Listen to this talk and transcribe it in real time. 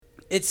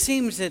It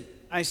seems that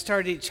I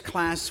start each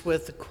class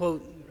with a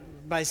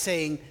quote by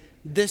saying,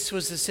 "This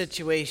was the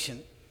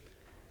situation."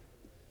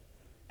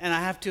 And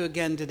I have to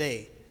again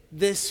today.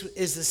 This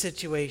is the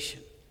situation.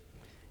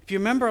 If you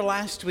remember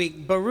last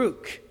week,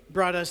 Baruch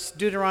brought us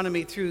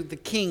Deuteronomy through the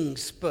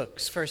Kings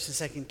books, 1st and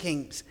 2nd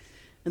Kings.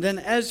 And then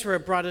Ezra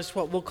brought us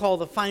what we'll call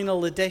the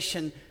final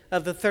edition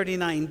of the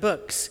 39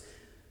 books.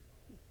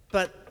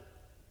 But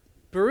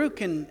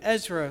Baruch and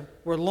Ezra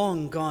were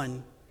long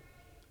gone.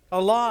 A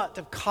lot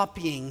of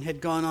copying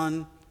had gone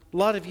on. A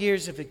lot of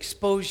years of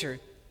exposure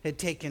had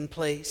taken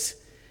place.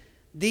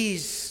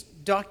 These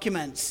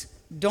documents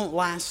don't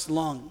last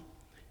long.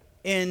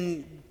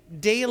 In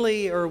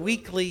daily or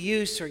weekly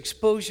use or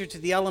exposure to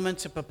the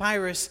elements of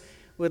papyrus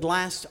would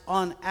last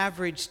on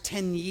average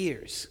 10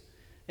 years.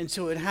 And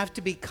so it would have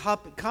to be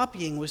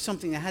copying was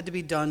something that had to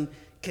be done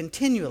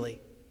continually.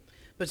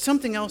 But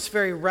something else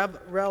very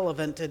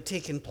relevant had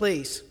taken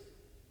place.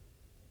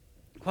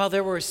 While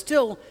there were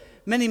still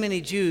many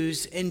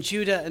Jews in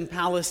Judah and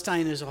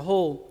Palestine as a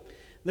whole,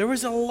 there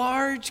was a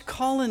large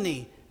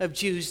colony of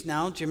Jews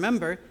now, do you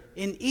remember,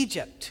 in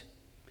Egypt.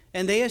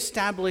 And they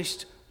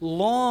established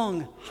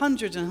long,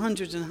 hundreds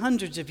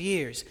of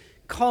years,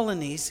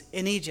 colonies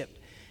in Egypt.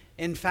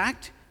 In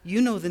fact,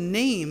 you know the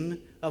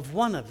name of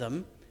one of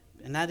them,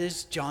 and that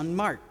is John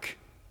Mark.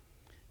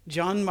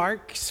 John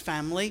Mark's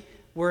family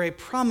were a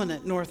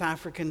prominent North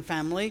African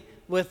family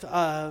with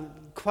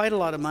quite a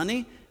lot of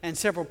money and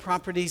several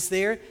properties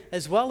there,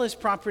 as well as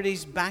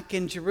properties back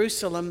in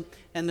Jerusalem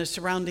and the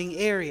surrounding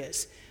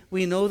areas.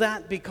 We know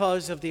that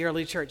because of the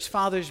early church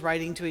fathers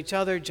writing to each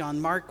other. John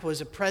Mark was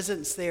a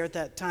presence there at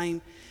that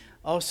time.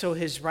 Also,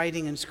 his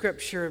writing in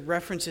Scripture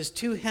references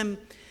to him,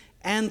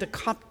 and the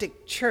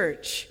Coptic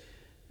Church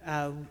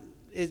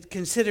it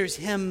considers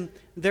him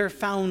their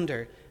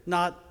founder,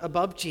 not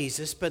above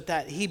Jesus, but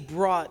that he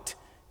brought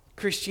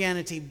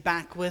Christianity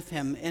back with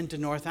him into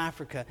North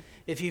Africa.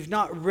 If you've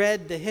not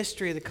read the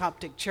history of the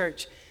Coptic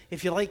Church,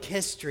 if you like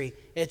history,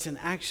 it's an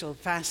actual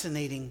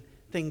fascinating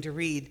thing to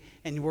read.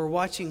 And we're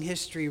watching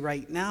history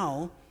right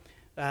now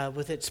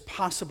with its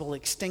possible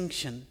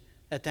extinction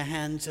at the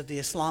hands of the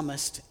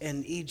Islamists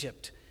in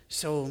Egypt.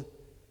 So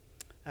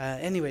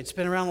anyway, it's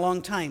been around a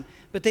long time.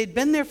 But they'd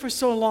been there for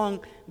so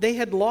long, they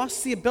had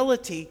lost the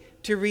ability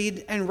to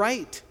read and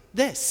write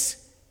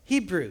this,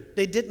 Hebrew.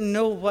 They didn't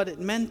know what it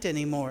meant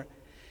anymore.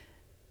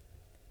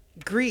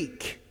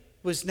 Greek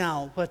was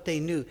now what they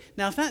knew.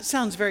 Now, if that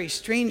sounds very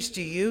strange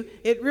to you,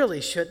 it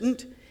really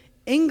shouldn't.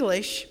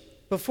 English,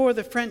 before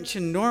the French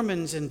and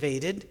Normans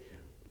invaded,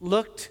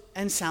 looked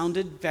and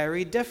sounded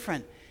very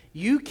different.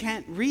 You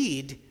can't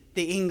read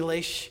the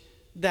English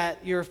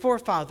that your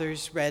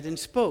forefathers read and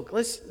spoke.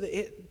 Let's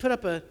put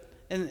up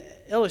an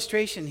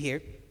illustration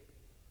here.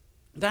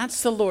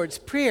 That's the Lord's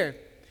Prayer.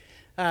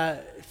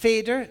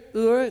 Fader,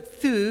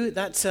 thu,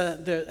 that's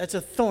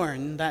a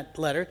thorn, that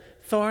letter.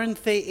 Thorn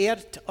the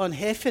ert on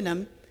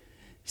hefenim,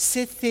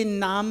 sithin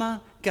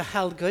nama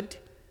gehelgud,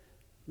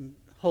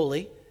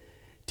 holy,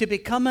 to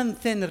become an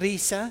thin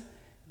risa,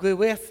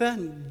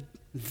 gwewetha,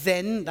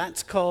 then,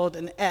 that's called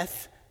an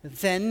eth,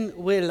 then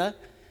willa,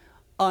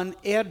 on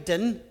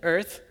erden,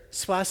 earth,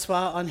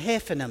 swaswa on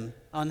hefenim,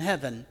 on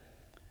heaven.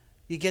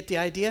 You get the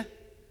idea?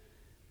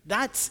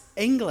 That's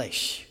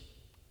English.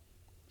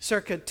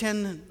 Circa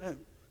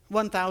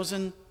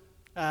 1,000,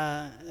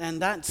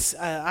 and that's,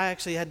 I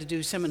actually had to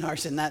do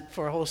seminars in that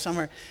for a whole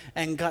summer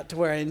and got to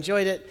where I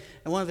enjoyed it.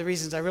 And one of the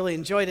reasons I really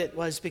enjoyed it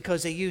was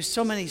because they used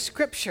so many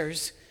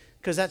scriptures,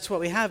 because that's what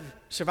we have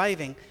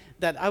surviving,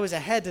 that I was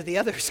ahead of the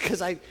others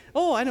because I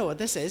know what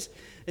this is.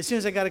 As soon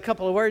as I got a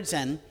couple of words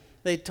in,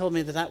 they told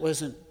me that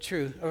wasn't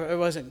true, or it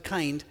wasn't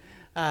kind.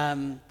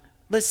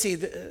 Let's see,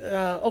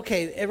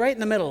 okay, right in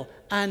the middle.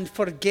 And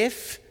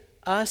forgive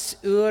us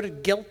our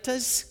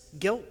guiltes,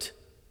 guilt.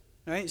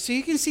 All right, so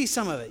you can see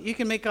some of it. You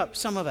can make up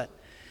some of it.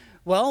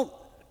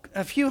 Well,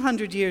 a few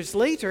hundred years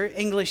later,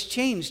 English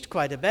changed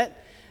quite a bit.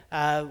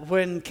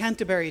 When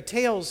Canterbury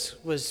Tales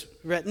was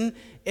written,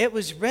 it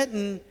was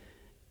written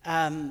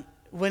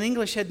when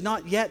English had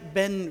not yet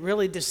been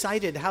really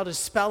decided how to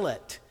spell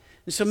it.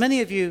 And so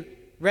many of you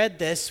read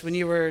this when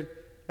you were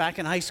back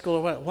in high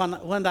school,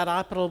 when that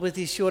April with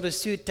his shore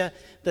suita,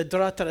 the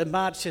drotter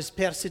marches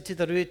perse to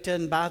the route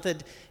and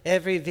bathed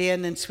every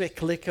vein and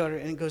swick liquor,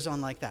 and it goes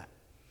on like that.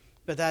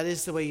 But that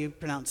is the way you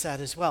pronounce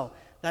that as well.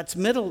 That's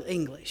Middle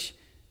English.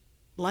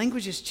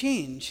 Languages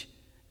change,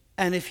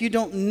 and if you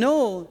don't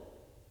know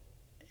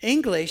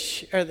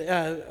English,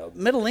 or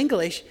Middle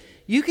English,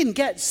 you can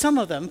get some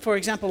of them. For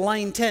example,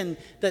 line 10,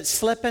 that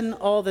slepen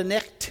all the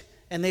necht,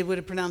 and they would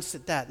have pronounced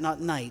it that,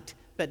 not night,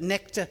 but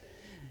necht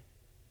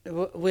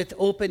with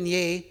open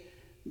ye.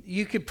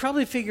 You could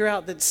probably figure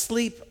out that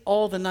sleep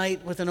all the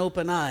night with an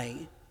open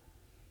eye.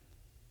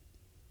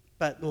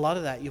 But a lot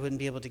of that you wouldn't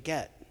be able to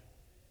get.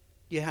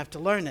 You have to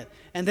learn it.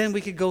 And then we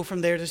could go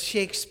from there to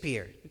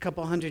Shakespeare, a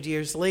couple hundred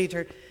years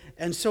later,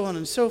 and so on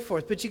and so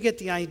forth. But you get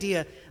the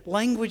idea.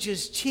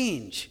 Languages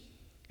change.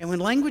 And when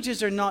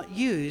languages are not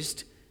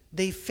used,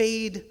 they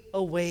fade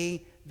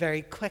away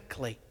very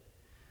quickly.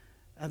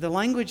 The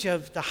language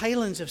of the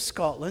Highlands of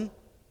Scotland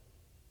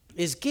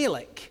is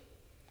Gaelic,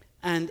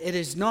 and it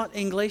is not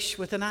English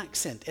with an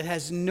accent. It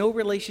has no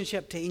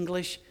relationship to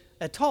English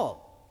at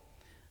all.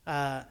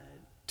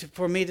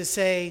 For me to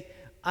say,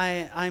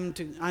 I'm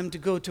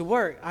going to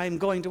work,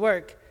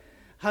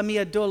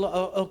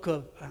 Hamiadol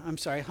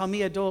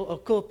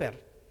Okoper.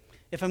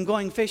 If I'm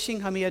going fishing,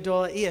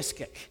 Hamiadol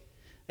Ieskik.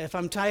 If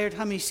I'm tired,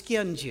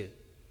 Hamiskianju.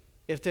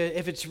 If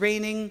it's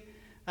raining,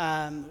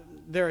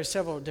 there are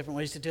several different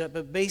ways to do it,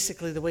 but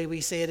basically the way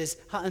we say it is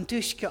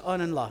Ha'antushka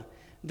onanla.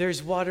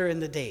 There's water in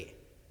the day.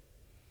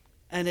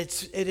 And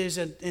it is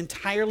an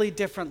entirely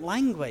different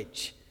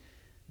language.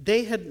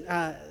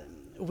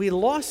 We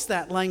lost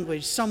that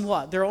language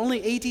somewhat. There are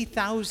only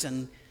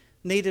 80,000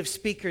 native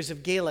speakers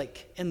of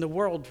Gaelic in the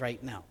world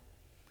right now.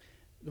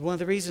 One of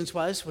the reasons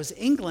was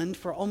England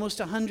for almost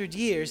 100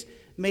 years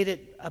made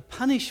it a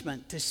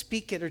punishment to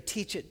speak it or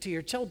teach it to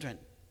your children.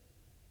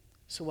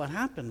 So what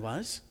happened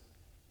was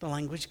the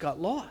language got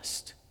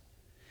lost.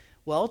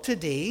 Well,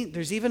 today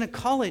there's even a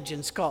college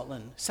in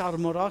Scotland,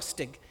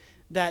 Sarmorostig,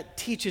 that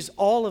teaches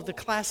all of the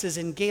classes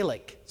in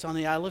Gaelic. It's on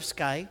the Isle of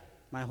Skye,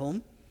 my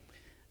home.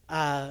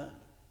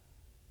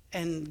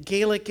 And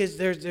Gaelic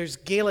there's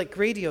Gaelic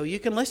radio. You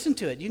can listen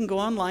to it. You can go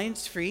online,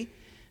 it's free,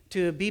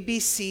 to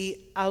BBC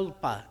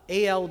Alba,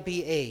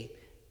 A-L-B-A.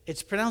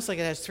 It's pronounced like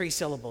it has 3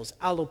 syllables,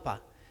 Alba,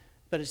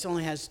 but it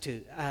only has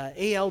 2.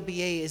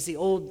 A-L-B-A is the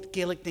old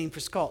Gaelic name for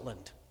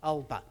Scotland,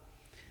 Alba.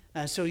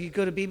 So you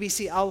go to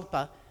BBC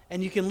Alba,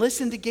 and you can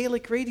listen to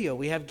Gaelic radio.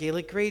 We have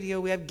Gaelic radio,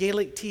 we have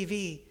Gaelic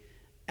TV,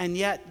 and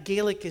yet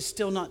Gaelic is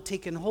still not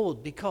taken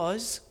hold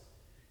because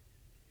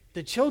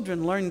the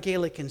children learn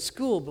Gaelic in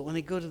school, but when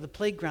they go to the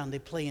playground, they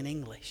play in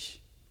English.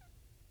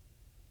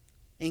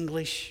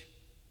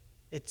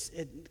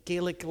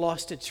 Gaelic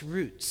lost its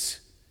roots,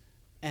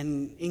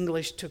 and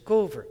English took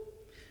over.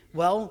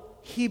 Well,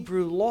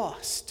 Hebrew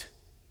lost.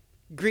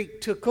 Greek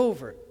took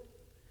over.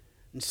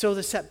 And so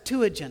the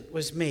Septuagint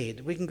was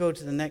made. We can go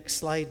to the next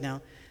slide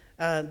now.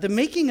 The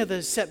making of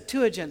the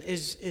Septuagint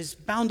is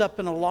bound up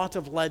in a lot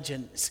of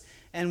legends,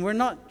 and we're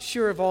not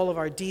sure of all of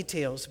our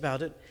details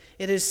about it.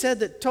 It is said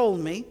that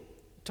Ptolemy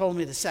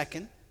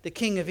II, the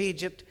king of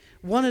Egypt,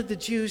 wanted the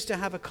Jews to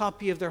have a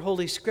copy of their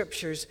Holy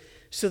Scriptures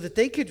so that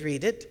they could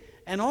read it,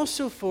 and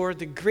also for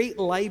the Great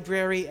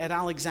Library at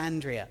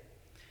Alexandria.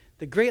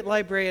 The Great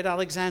Library at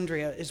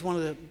Alexandria is one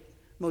of the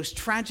most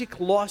tragic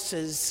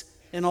losses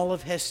in all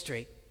of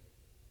history.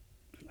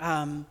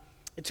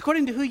 It's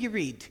according to who you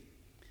read.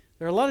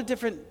 There are a lot of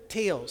different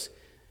tales.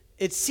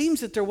 It seems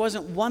that there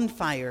wasn't one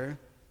fire,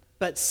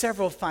 but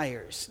several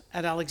fires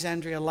at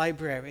Alexandria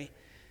Library.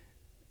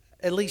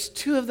 At least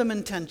 2 of them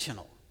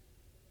intentional.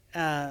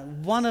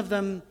 One of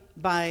them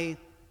by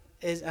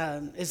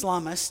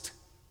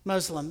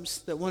Muslims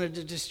that wanted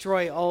to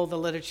destroy all the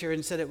literature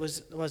and said it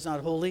was not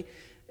holy.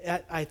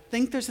 I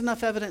think there's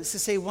enough evidence to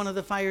say one of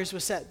the fires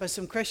was set by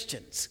some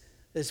Christians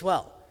as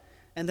well.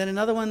 And then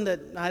another one that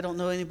I don't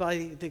know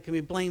anybody that can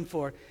be blamed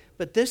for.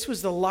 But this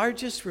was the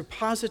largest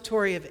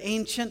repository of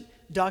ancient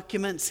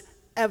documents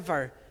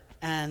ever,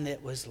 and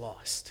it was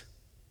lost.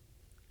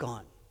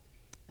 Gone.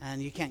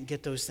 And you can't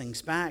get those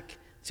things back.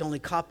 It's only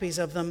copies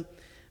of them.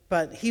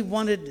 But he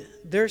wanted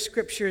their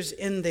scriptures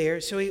in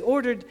there, so he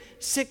ordered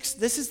 6.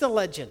 This is the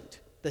legend.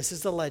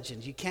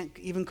 You can't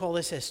even call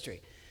this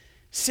history.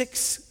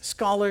 6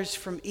 scholars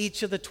from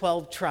each of the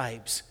 12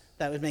 tribes.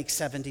 That would make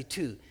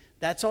 72.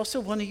 That's also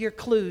one of your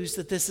clues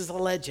that this is a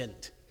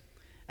legend.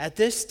 At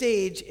this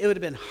stage, it would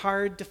have been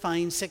hard to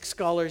find 6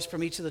 scholars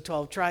from each of the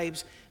 12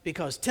 tribes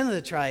because 10 of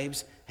the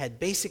tribes had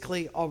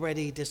basically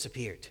already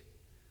disappeared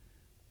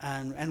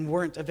and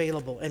weren't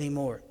available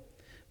anymore.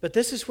 But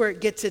this is where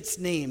it gets its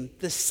name,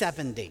 the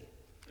 70,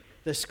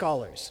 the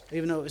scholars,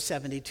 even though it was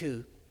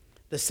 72,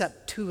 the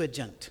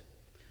Septuagint.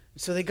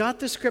 So they got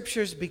the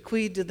scriptures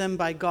bequeathed to them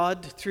by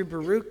God through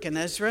Baruch and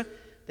Ezra.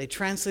 They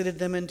translated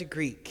them into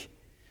Greek.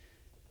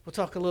 We'll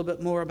talk a little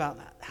bit more about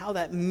that, how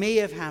that may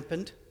have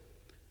happened.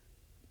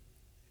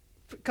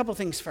 A couple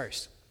things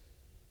first.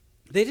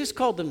 They just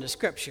called them the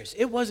scriptures.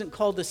 It wasn't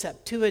called the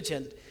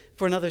Septuagint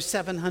for another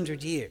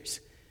 700 years.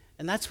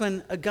 And that's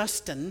when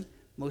Augustine,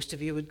 most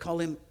of you would call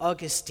him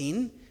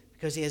Augustine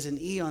because he has an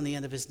E on the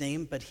end of his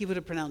name, but he would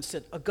have pronounced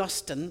it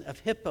Augustine of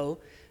Hippo,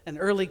 an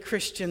early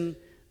Christian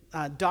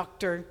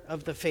doctor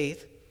of the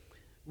faith,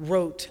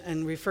 wrote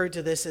and referred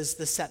to this as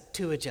the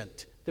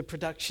Septuagint, the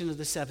production of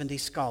the 70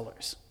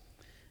 scholars.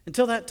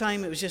 Until that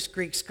time, it was just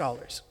Greek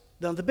scholars.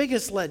 Now, the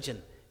biggest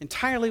legend,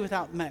 entirely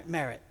without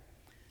merit,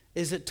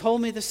 is that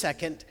Ptolemy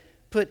II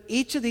put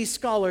each of these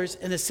scholars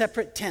in a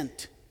separate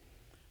tent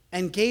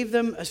and gave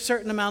them a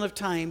certain amount of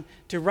time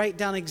to write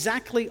down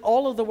exactly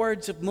all of the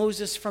words of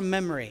Moses from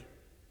memory.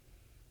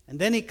 And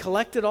then he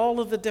collected all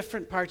of the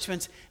different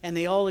parchments, and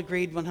they all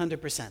agreed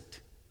 100%.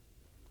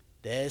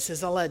 This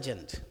is a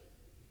legend.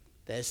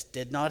 This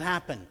did not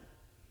happen.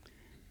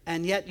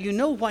 And yet you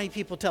know why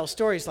people tell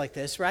stories like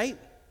this, right?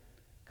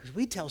 Because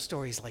we tell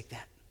stories like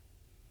that.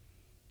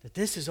 That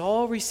this is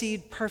all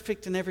received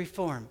perfect in every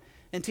form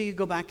until you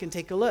go back and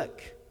take a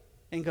look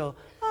and go,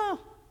 oh,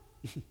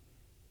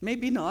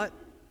 Maybe not.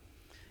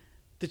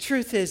 The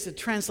truth is the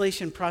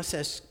translation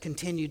process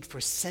continued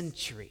for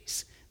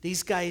centuries.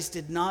 These guys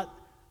did not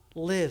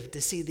live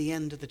to see the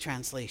end of the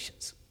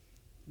translations.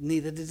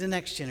 Neither did the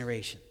next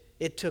generation.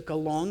 It took a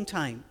long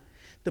time.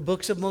 The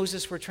books of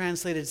Moses were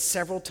translated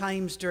several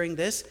times during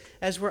this,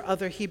 as were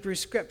other Hebrew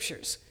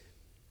scriptures.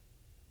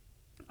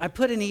 I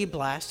put in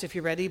eBlast, if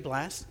you read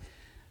eBlast.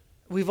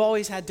 We've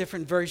always had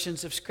different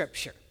versions of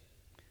scripture.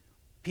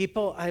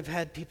 I've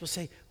had people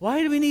say,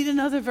 why do we need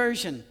another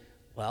version?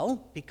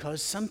 Well,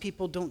 because some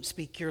people don't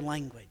speak your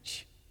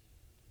language.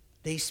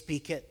 They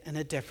speak it in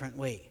a different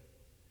way.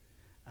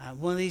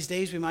 One of these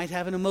days we might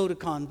have an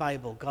emoticon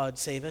Bible, God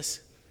save us.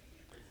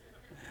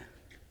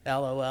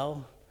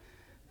 LOL.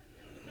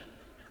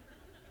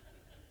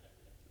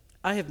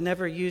 I have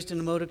never used an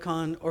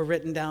emoticon or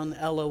written down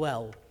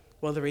LOL.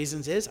 One of the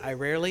reasons is I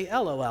rarely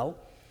LOL.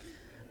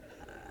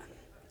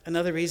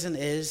 Another reason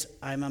is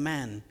I'm a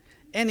man.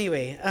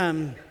 Anyway,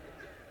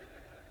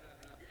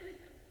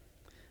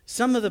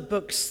 some of the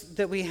books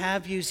that we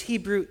have use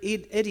Hebrew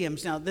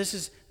idioms. Now, this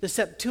is the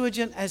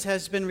Septuagint as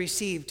has been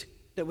received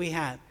that we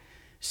have.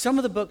 Some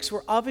of the books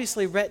were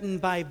obviously written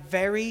by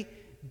very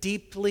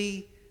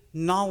deeply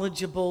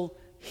knowledgeable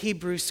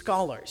Hebrew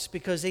scholars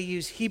because they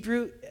use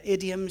Hebrew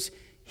idioms,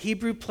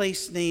 Hebrew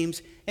place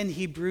names, and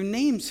Hebrew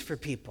names for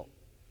people.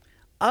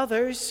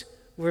 Others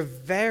were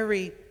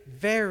very,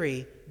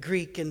 very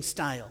Greek in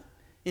style,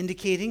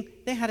 indicating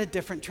they had a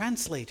different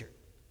translator.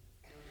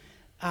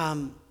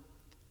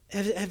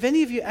 Have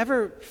any of you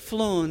ever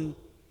flown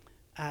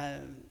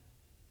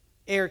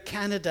Air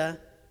Canada,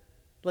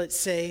 let's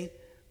say,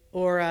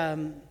 or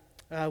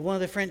one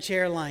of the French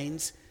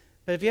airlines?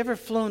 But have you ever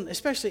flown,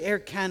 especially Air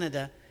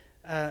Canada,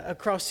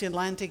 across the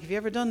Atlantic? Have you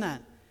ever done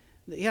that?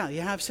 Yeah,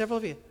 you have, several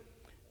of you.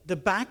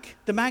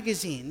 The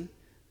magazine,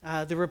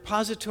 the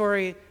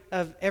repository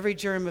of every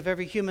germ of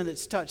every human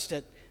that's touched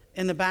it,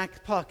 in the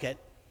back pocket,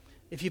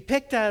 if you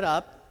pick that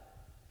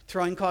up,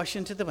 throwing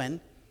caution to the wind,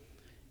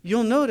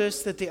 you'll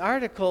notice that the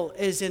article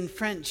is in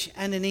French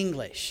and in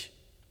English.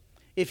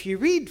 If you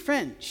read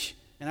French,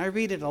 and I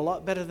read it a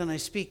lot better than I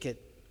speak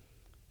it,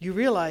 you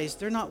realize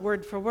they're not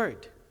word for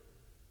word.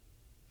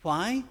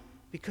 Why?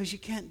 Because you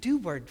can't do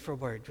word for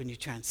word when you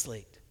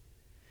translate.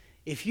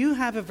 If you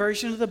have a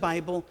version of the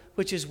Bible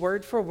which is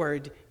word for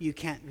word, you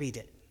can't read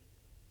it.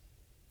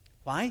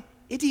 Why?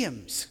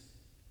 Idioms.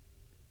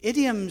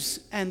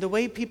 Idioms and the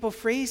way people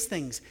phrase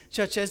things,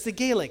 such as the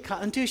Gaelic,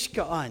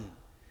 Ka'antushka on.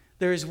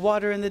 There is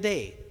water in the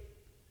day.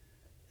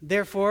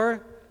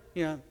 Therefore,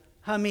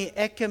 Hami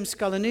ekem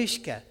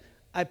skalanushka.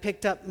 I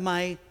picked up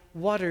my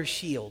water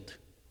shield.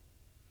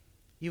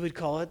 You would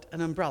call it an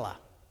umbrella.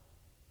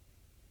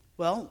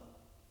 Well,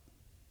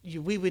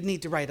 we would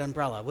need to write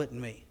umbrella,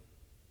 wouldn't we?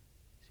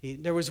 See,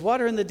 there was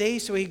water in the day,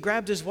 so he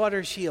grabbed his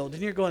water shield.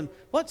 And you're going,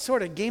 what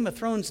sort of Game of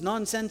Thrones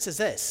nonsense is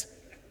this?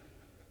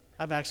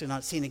 I've actually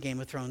not seen a Game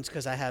of Thrones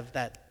because I have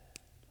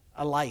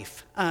a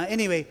life.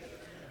 Anyway,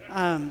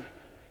 I've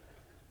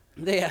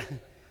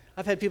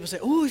had people say,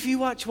 oh, if you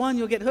watch one,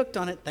 you'll get hooked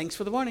on it. Thanks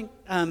for the warning.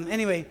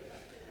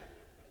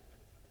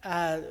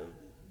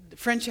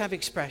 French have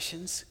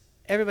expressions.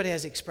 Everybody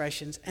has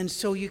expressions. And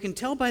so you can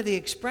tell by the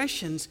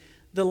expressions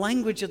the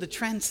language of the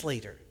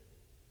translator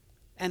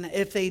and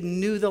if they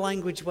knew the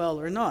language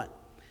well or not.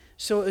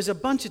 So it was a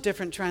bunch of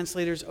different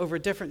translators over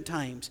different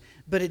times.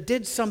 But it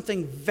did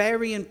something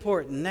very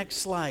important. Next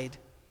slide.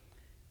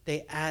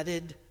 They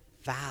added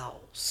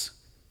vowels.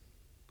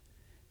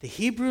 The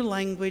Hebrew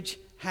language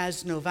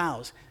has no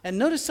vowels. And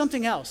notice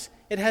something else.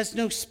 It has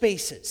no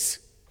spaces.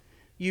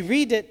 You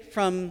read it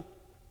from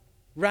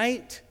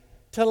right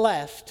to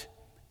left,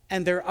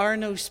 and there are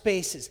no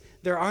spaces.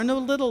 There are no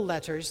little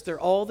letters. They're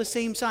all the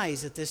same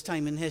size at this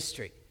time in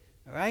history.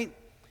 All right?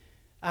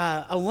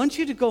 I want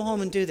you to go home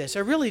and do this.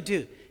 I really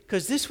do.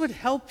 Because this would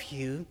help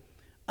you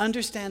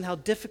understand how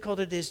difficult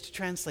it is to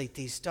translate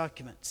these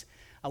documents.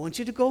 I want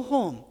you to go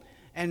home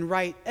and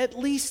write at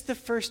least the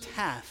first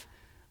half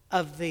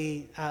of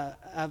the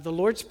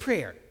Lord's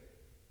Prayer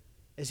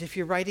as if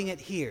you're writing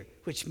it here,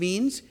 which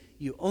means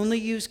you only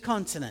use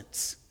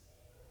consonants.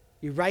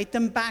 You write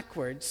them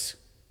backwards,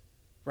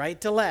 right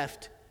to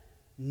left,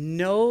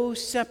 no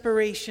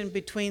separation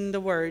between the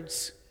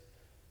words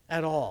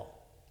at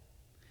all.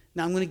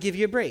 Now I'm going to give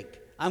you a break.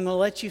 I'm going to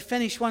let you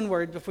finish one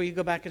word before you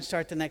go back and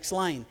start the next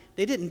line.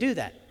 They didn't do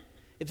that.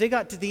 If they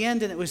got to the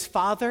end and it was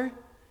father,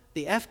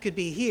 the F could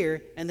be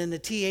here and then the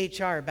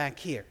THR back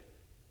here.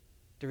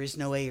 There is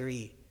no A or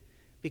E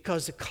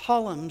because the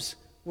columns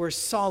were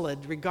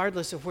solid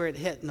regardless of where it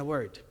hit in the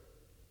word.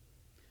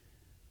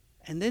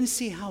 And then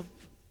say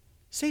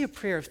a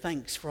prayer of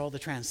thanks for all the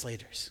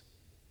translators.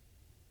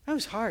 That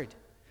was hard.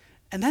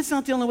 And that's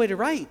not the only way to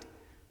write.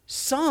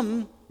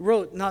 Some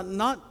wrote,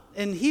 not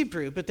in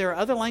Hebrew, but there are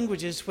other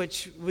languages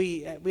which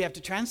we have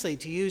to translate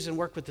to use and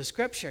work with the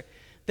scripture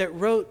that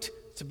wrote,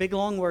 it's a big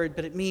long word,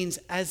 but it means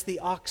as the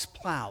ox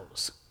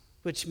plows,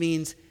 which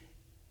means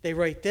they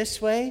write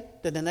this way,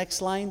 then the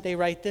next line they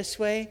write this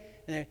way,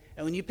 and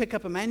when you pick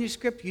up a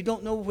manuscript, you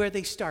don't know where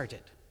they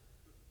started.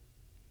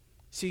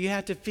 So you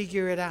have to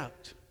figure it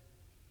out.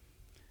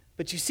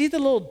 But you see the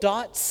little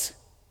dots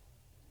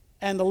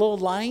and the little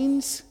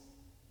lines?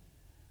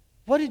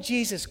 What did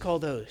Jesus call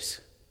those?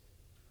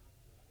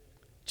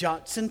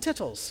 Jots and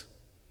tittles.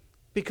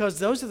 Because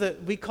those are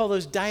we call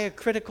those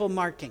diacritical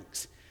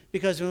markings.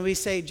 Because when we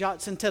say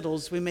jots and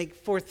tittles, we make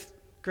fourth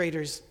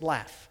graders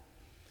laugh.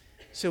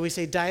 So we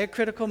say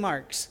diacritical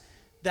marks.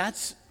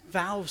 That's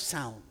vowel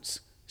sounds,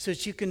 so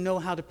that you can know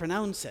how to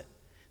pronounce it.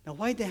 Now,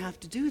 why'd they have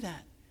to do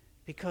that?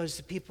 Because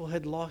the people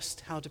had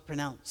lost how to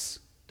pronounce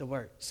the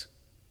words.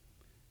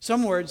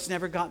 Some words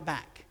never got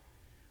back.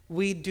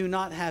 We do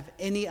not have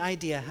any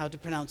idea how to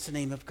pronounce the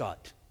name of God.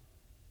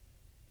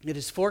 It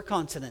is 4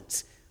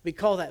 consonants. We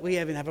call that, we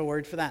even have a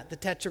word for that, the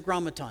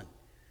tetragrammaton.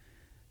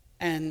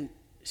 And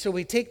so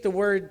we take the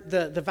word,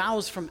 the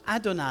vowels from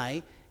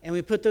Adonai, and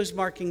we put those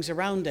markings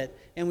around it,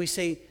 and we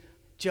say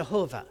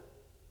Jehovah,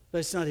 but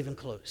it's not even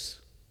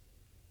close.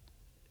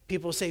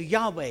 People say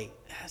Yahweh,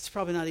 that's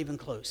probably not even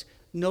close.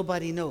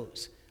 Nobody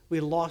knows.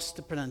 We lost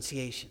the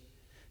pronunciation.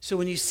 So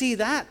when you see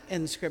that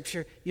in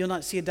Scripture, you'll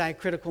not see a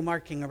diacritical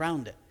marking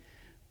around it.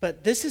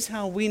 But this is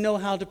how we know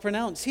how to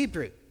pronounce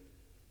Hebrew.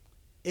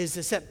 Is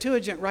the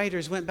Septuagint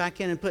writers went back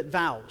in and put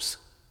vowel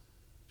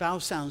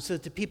sounds, so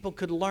that the people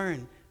could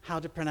learn how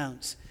to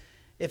pronounce.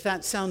 If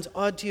that sounds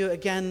odd to you,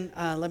 again,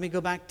 let me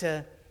go back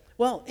to,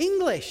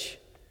 English.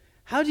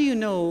 How do you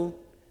know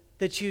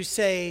that you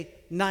say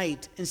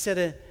night instead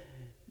of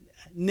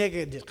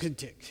negative?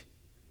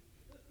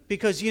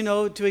 Because you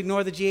know to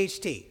ignore the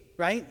GHT,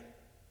 right?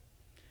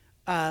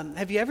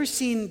 Have you ever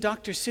seen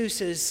Dr.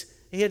 Seuss's,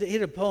 he had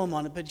a poem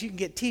on it, but you can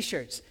get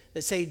t-shirts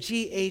that say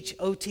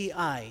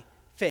GHOTI,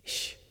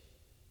 fish.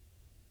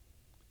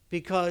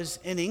 Because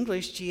in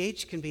English,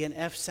 GH can be an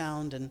F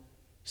sound and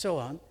so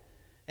on.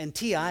 And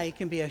TI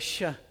can be a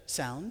sh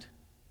sound.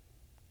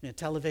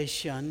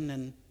 Television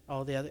and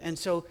all the other. And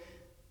so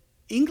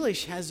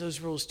English has those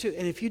rules too.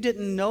 And if you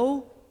didn't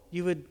know,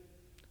 you would.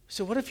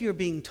 So what if you were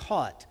being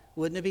taught?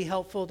 Wouldn't it be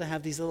helpful to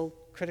have these little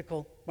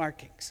critical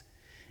markings?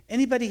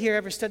 Anybody here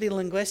ever study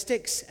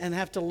linguistics and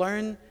have to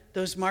learn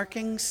those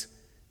markings?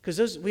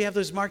 Because we have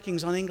those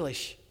markings on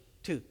English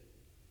too.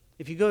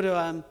 If you go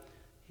to,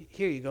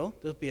 here you go,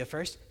 there'll be a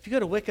first. If you go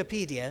to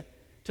Wikipedia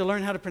to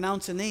learn how to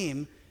pronounce a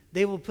name,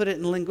 they will put it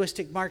in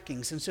linguistic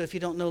markings. And so if you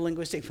don't know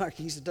linguistic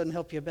markings, it doesn't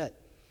help you a bit.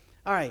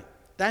 All right,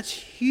 that's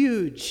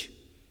huge.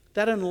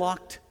 That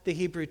unlocked the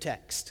Hebrew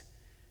text.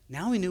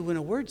 Now we knew when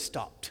a word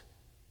stopped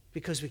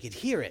because we could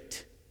hear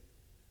it.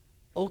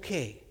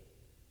 Okay,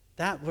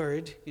 that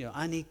word,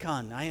 ani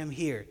kan, I am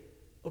here.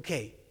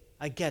 Okay,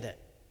 I get it.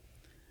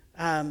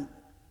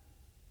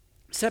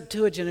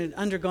 Septuagint had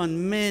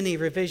undergone many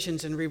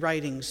revisions and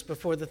rewritings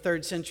before the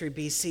 3rd century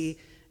BC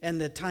and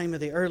the time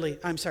of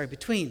the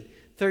between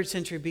 3rd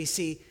century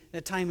BC and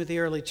the time of the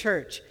early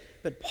church.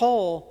 But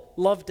Paul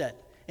loved it,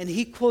 and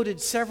he quoted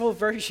several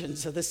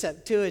versions of the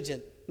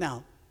Septuagint.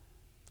 Now,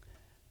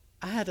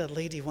 I had a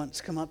lady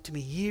once come up to me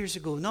years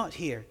ago, not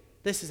here.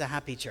 This is a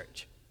happy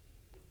church.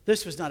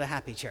 This was not a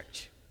happy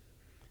church.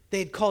 They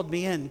had called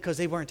me in because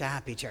they weren't a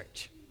happy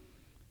church.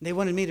 They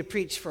wanted me to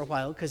preach for a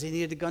while because they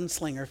needed a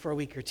gunslinger for a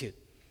week or two.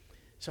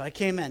 So I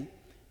came in,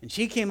 and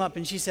she came up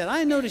and she said,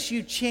 I noticed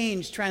you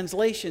changed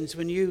translations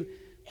when you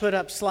put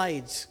up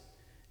slides.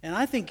 And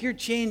I think you're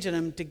changing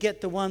them to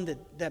get the one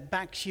that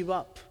backs you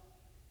up.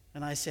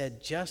 And I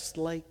said, just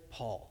like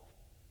Paul.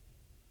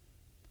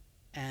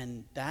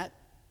 And that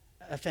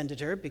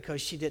offended her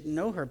because she didn't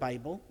know her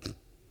Bible.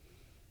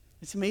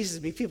 It amazes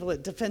me, people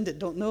that defend it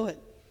don't know it.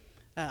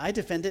 I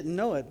defend it and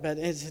know it, but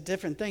it's a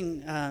different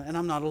thing. And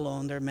I'm not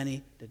alone. There are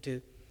many that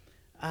do.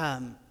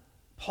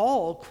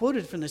 Paul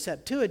quoted from the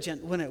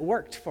Septuagint when it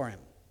worked for him.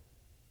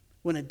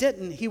 When it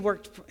didn't, he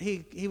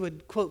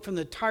would quote from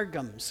the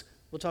Targums.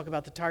 We'll talk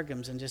about the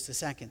Targums in just a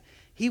second.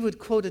 He would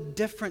quote a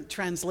different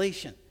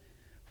translation.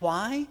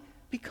 Why?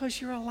 Because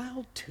you're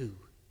allowed to.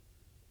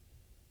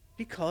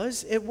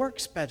 Because it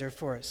works better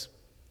for us.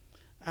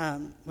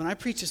 When I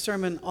preach a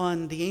sermon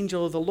on the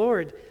angel of the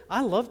Lord,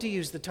 I love to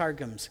use the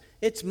Targums.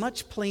 It's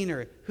much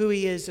plainer who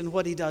he is and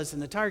what he does in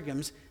the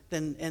Targums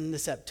than in the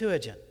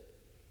Septuagint.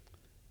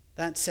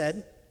 That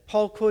said,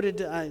 Paul quoted,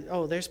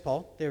 there's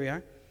Paul, there we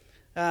are.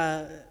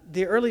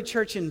 The early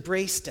church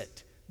embraced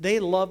it. They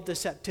loved the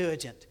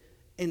Septuagint.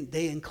 And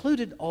they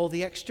included all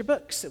the extra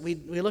books. We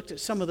looked at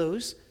some of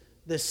those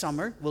this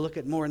summer. We'll look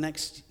at more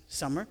next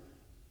summer.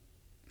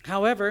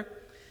 However,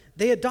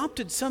 they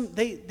adopted some,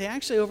 they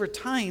actually over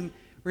time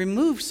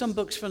removed some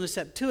books from the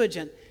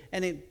Septuagint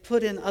and they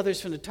put in others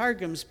from the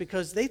Targums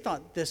because they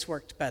thought this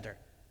worked better.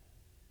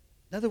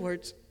 In other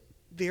words,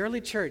 the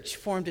early church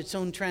formed its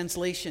own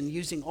translation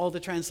using all the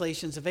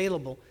translations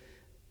available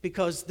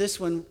because this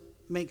one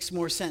makes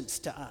more sense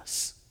to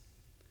us.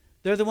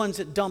 They're the ones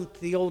that dumped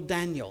the old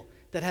Daniel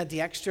that had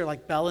the extra,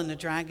 like Bel and the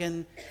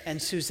Dragon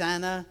and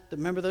Susanna.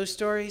 Remember those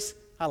stories?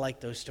 I like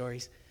those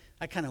stories.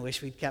 I kind of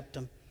wish we'd kept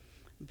them.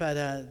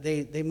 But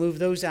they moved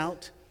those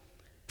out.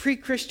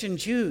 Pre-Christian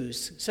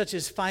Jews, such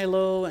as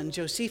Philo and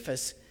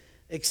Josephus,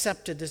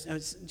 accepted this. No,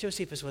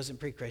 Josephus wasn't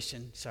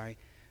pre-Christian, sorry.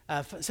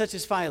 Such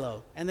as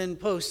Philo, and then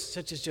posts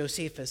such as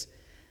Josephus,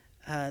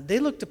 they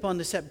looked upon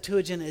the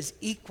Septuagint as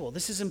equal.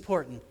 This is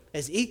important.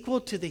 As equal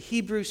to the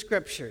Hebrew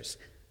Scriptures.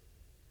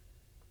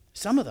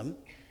 Some of them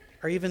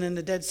are even in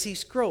the Dead Sea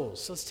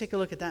Scrolls. So let's take a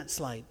look at that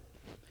slide.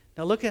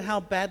 Now look at how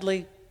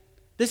badly,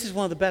 this is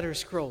one of the better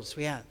scrolls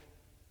we have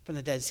from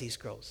the Dead Sea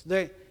Scrolls.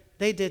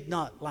 They did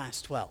not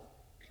last well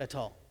at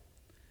all.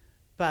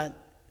 But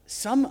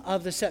some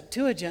of the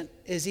Septuagint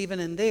is even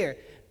in there.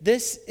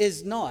 This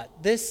is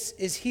not. This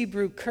is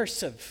Hebrew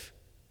cursive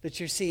that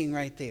you're seeing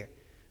right there.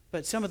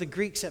 But some of the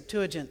Greek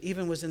Septuagint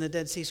even was in the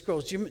Dead Sea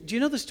Scrolls. Do you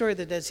know the story of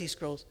the Dead Sea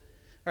Scrolls?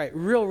 All right,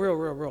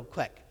 real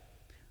quick.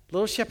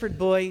 Little shepherd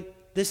boy,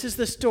 this is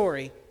the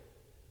story.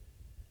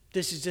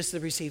 This is just the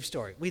received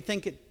story. We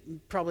think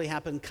it probably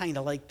happened kind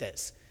of like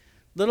this.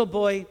 Little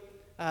boy,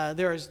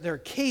 there are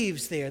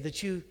caves there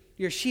that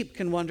your sheep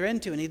can wander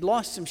into, and he'd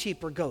lost some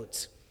sheep or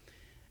goats.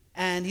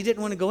 And he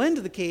didn't want to go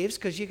into the caves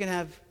because you can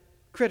have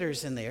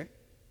critters in there,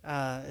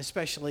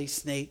 especially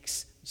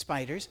snakes,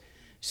 spiders.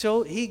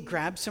 So he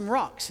grabbed some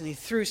rocks, and he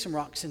threw some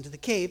rocks into the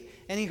cave,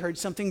 and he heard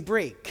something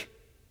break.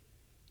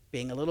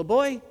 Being a little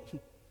boy,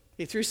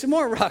 he threw some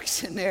more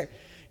rocks in there,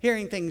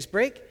 hearing things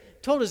break.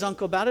 Told his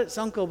uncle about it. His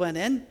uncle went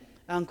in,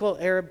 uncle,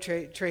 Arab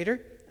trader,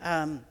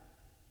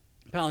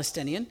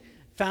 Palestinian,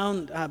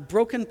 found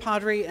broken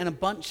pottery and a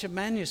bunch of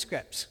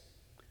manuscripts.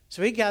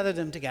 So he gathered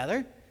them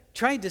together,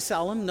 tried to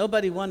sell them.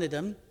 Nobody wanted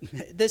them.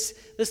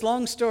 This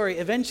long story,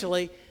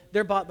 eventually,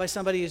 they're bought by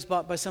somebody who's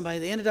bought by somebody.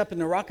 They ended up in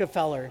the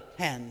Rockefeller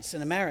hands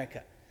in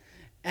America.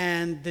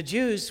 And the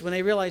Jews, when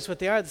they realize what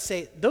they are, they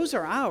say, those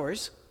are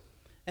ours.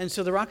 And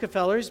so the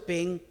Rockefellers,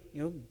 being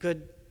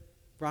good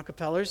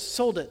Rockefellers,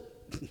 sold it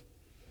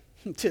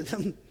to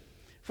them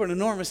for an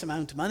enormous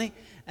amount of money.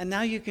 And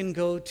now you can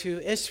go to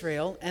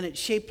Israel, and it's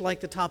shaped like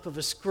the top of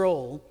a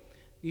scroll.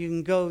 You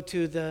can go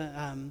to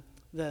the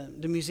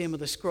Museum of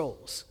the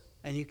Scrolls,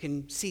 and you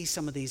can see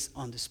some of these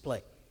on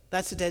display.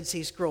 That's the Dead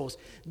Sea Scrolls.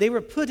 They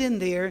were put in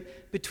there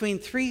between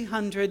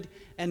 300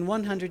 and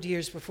 100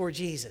 years before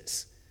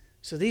Jesus.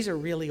 So these are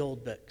really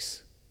old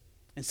books.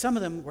 And some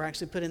of them were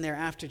actually put in there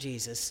after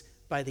Jesus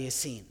by the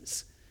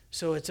Essenes.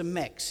 So it's a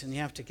mix, and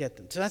you have to get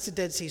them. So that's the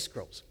Dead Sea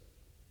Scrolls.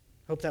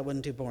 Hope that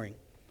wasn't too boring.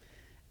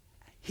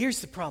 Here's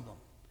the problem.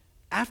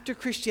 After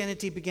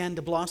Christianity began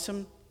to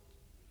blossom,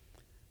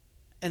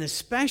 and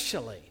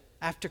especially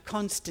after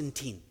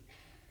Constantine,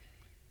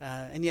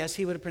 and yes,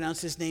 he would have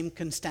pronounced his name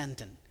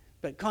Constantin,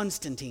 but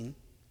Constantine,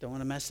 don't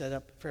want to mess that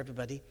up for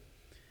everybody,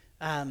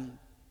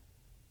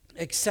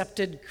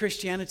 accepted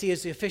Christianity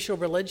as the official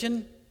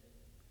religion.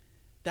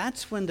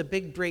 That's when the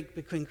big break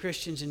between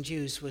Christians and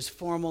Jews was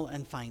formal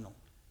and final.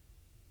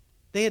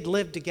 They had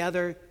lived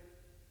together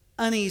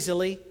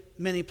uneasily,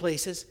 many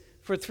places,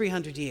 for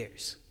 300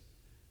 years.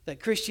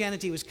 That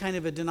Christianity was kind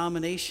of a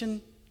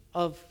denomination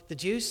of the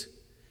Jews,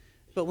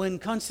 but when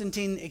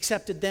Constantine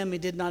accepted them, he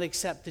did not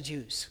accept the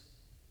Jews.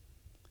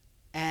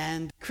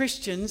 And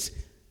Christians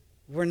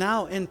were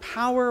now in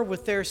power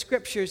with their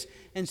scriptures,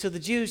 and so the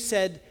Jews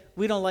said,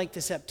 we don't like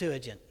the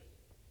Septuagint.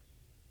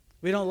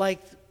 We don't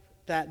like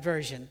that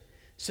version.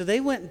 So they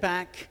went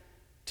back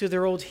to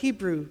their old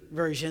Hebrew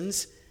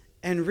versions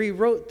and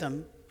rewrote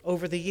them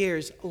over the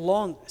years,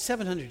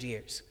 700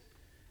 years,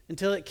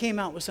 until it came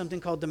out with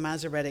something called the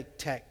Masoretic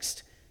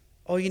text.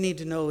 All you need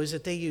to know is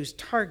that they used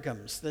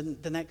Targums,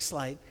 the next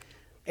slide,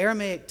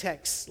 Aramaic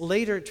texts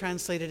later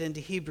translated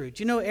into Hebrew.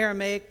 Do you know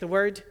Aramaic, the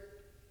word?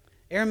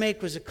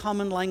 Aramaic was a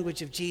common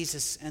language of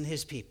Jesus and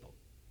his people.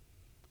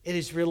 It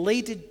is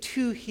related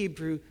to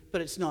Hebrew,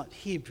 but it's not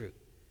Hebrew.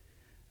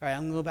 All right,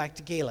 I'm going to go back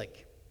to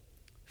Gaelic.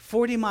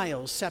 40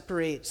 miles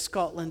separate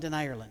Scotland and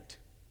Ireland.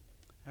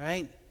 All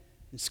right?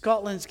 And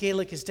Scotland's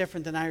Gaelic is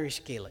different than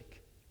Irish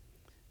Gaelic.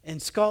 In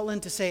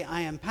Scotland, to say,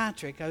 I am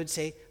Patrick, I would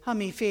say, Ha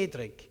mi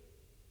Fedrig.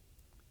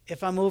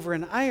 If I'm over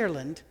in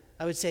Ireland,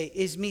 I would say,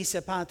 Is mi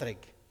Sir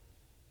Patrick.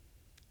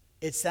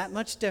 It's that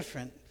much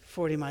different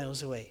 40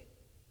 miles away.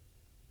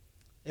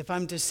 If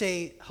I'm to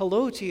say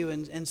hello to you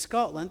in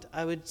Scotland,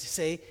 I would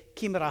say,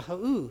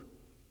 Kimarahu.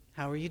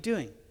 How are you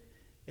doing?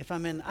 If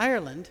I'm in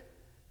Ireland,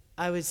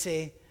 I would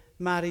say,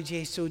 Mari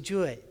Jesu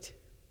Juet,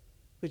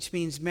 which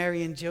means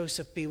Mary and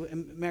Joseph be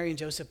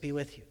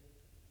with you.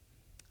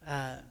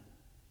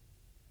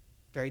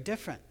 Very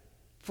different,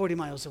 40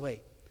 miles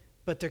away.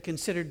 But they're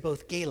considered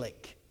both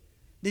Gaelic.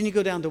 Then you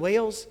go down to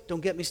Wales,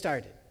 don't get me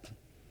started.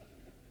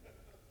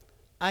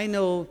 I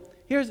know,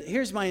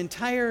 here's my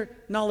entire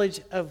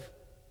knowledge of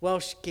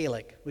Welsh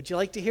Gaelic. Would you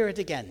like to hear it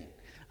again?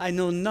 I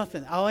know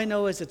nothing. All I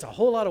know is it's a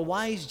whole lot of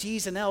Y's,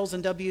 G's, and L's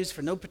and W's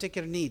for no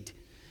particular need.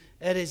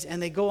 It is, and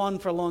they go on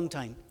for a long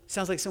time.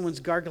 Sounds like someone's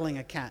gargling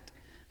a cat.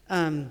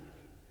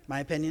 My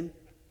opinion,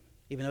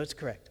 even though it's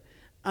correct.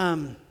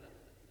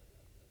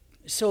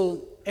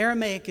 So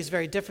Aramaic is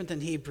very different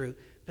than Hebrew,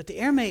 but the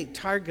Aramaic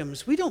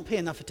Targums, we don't pay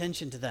enough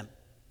attention to them.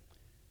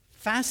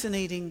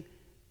 Fascinating,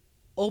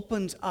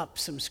 opens up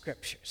some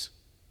scriptures.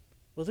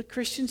 Well, the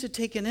Christians had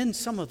taken in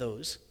some of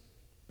those,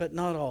 but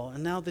not all,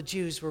 and now the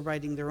Jews were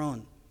writing their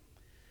own.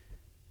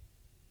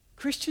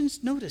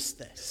 Christians noticed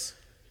this.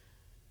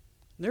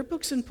 Their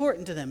book's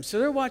important to them, so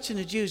they're watching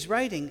the Jews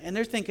writing, and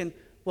they're thinking,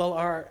 well,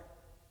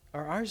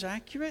 Are ours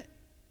accurate?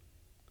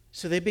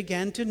 So they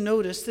began to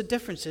notice the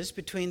differences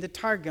between the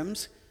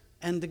Targums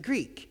and the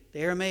Greek, the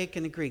Aramaic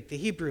and the Greek, the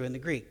Hebrew and the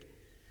Greek.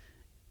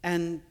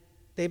 And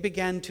they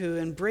began to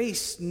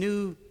embrace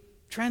new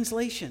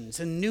translations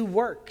and new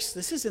works.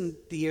 This is in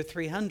the year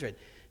 300,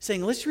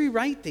 saying, let's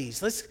rewrite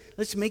these.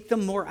 Let's make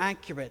them more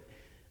accurate.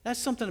 That's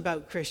something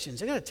about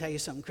Christians. I got to tell you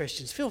something,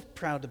 Christians. Feel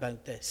proud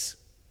about this.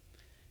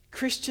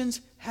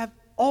 Christians have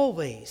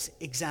always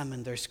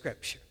examined their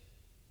scripture.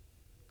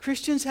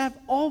 Christians have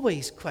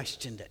always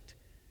questioned it.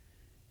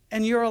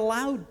 And you're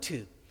allowed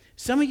to.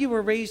 Some of you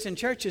were raised in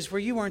churches where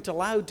you weren't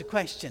allowed to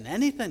question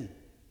anything.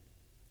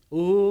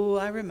 Oh,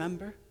 I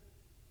remember.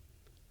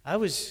 I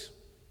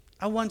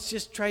once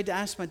just tried to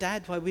ask my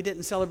dad why we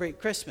didn't celebrate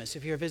Christmas.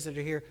 If you're a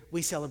visitor here,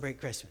 we celebrate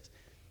Christmas.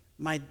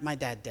 My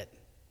dad didn't.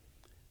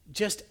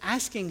 Just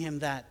asking him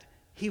that,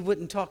 he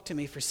wouldn't talk to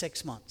me for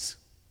 6 months.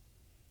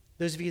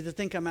 Those of you that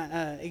think I'm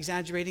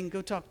exaggerating,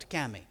 go talk to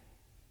Cammie.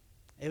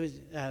 It was,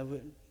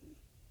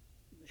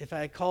 if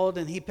I called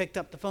and he picked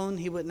up the phone,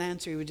 he wouldn't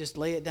answer. He would just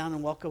lay it down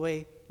and walk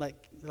away,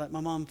 let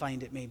my mom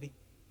find it maybe.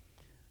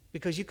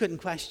 Because you couldn't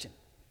question.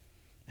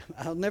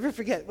 I'll never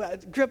forget, I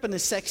grew up in the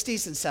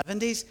 60s and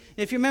 70s.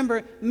 If you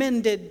remember,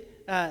 men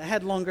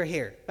had longer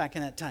hair back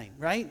in that time,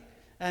 right?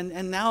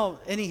 And now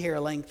any hair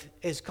length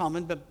is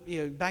common, but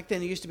back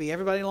then it used to be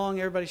everybody long,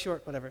 everybody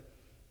short, whatever.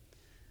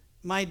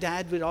 My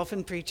dad would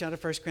often preach out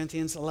of 1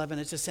 Corinthians 11,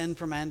 it's a sin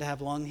for man to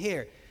have long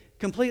hair.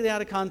 Completely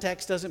out of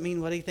context, doesn't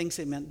mean what he thinks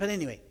it meant. But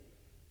anyway,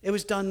 it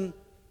was done,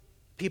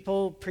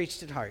 people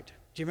preached it hard.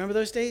 Do you remember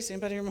those days?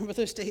 Anybody remember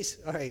those days?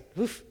 All right,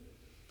 woof.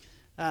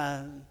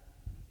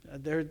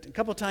 There are a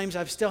couple times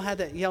I've still had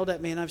that yelled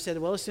at me, and I've said,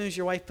 well, as soon as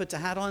your wife puts a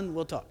hat on,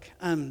 we'll talk,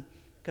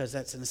 because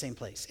that's in the same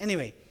place.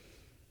 Anyway,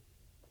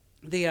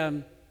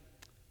 I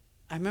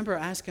remember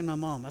asking my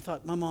mom, I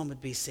thought my mom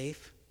would be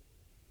safe.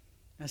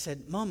 I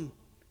said, Mom,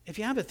 if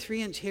you have a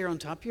 3-inch hair on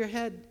top of your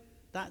head,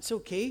 that's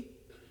okay.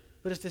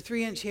 But if the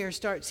 3-inch hair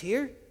starts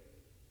here,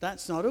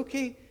 that's not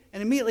okay.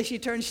 And immediately she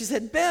turned, she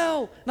said,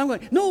 Bill. And I'm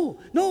going,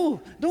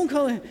 no, don't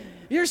call him.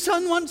 Your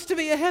son wants to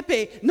be a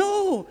hippie.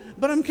 No,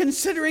 but I'm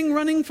considering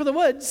running for the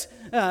woods.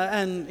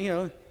 And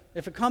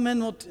if a commune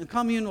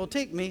will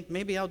take me,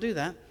 maybe I'll do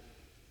that.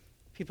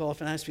 People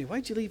often ask me,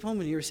 why'd you leave home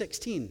when you were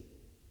 16?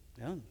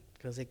 Well,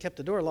 because they kept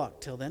the door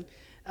locked till then.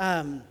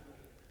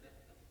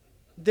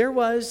 There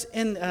was,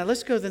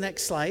 let's go to the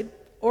next slide,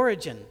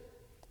 Origen.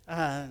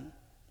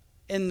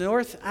 In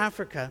North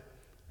Africa,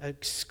 a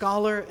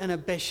scholar and a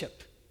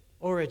bishop,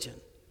 Origen,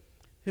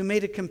 who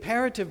made a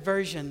comparative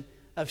version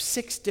of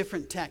 6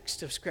 different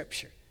texts of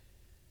Scripture.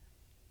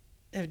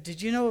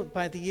 Did you know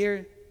by the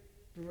year,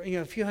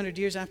 a few hundred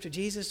years after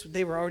Jesus,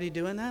 they were already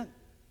doing that?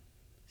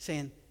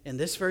 Saying, in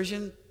this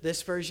version,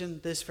 this version,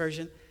 this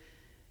version.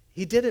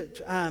 He did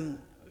it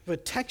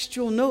with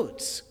textual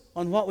notes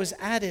on what was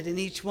added in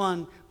each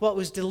one, what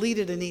was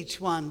deleted in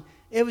each one.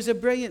 It was a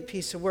brilliant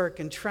piece of work,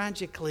 and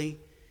tragically,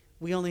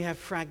 we only have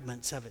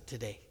fragments of it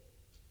today.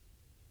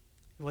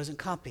 It wasn't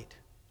copied.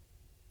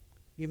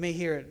 You may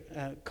hear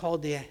it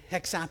called the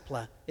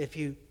Hexapla if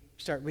you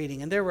start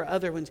reading. And there were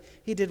other ones.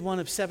 He did one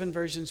of 7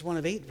 versions, one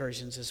of 8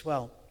 versions as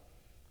well.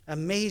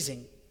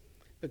 Amazing.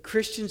 But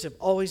Christians have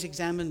always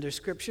examined their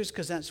scriptures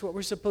because that's what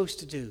we're supposed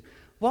to do.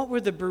 What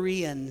were the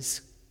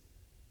Bereans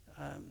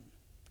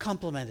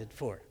complimented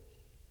for?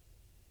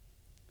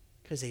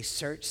 Because they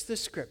searched the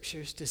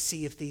scriptures to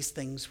see if these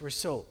things were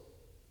so.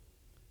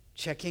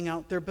 Checking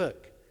out their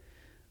book.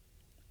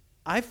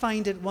 I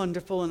find it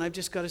wonderful, and I've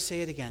just got to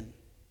say it again.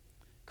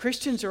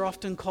 Christians are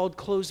often called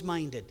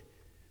closed-minded.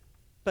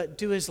 But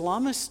do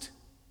Islamists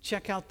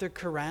check out their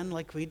Quran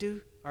like we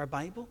do, our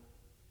Bible?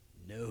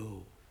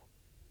 No.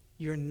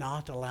 You're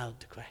not allowed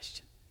to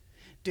question.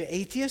 Do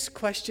atheists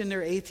question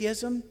their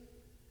atheism?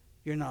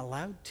 You're not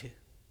allowed to.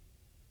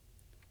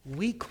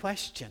 We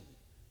question.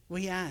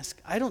 We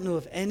ask. I don't know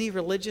of any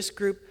religious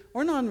group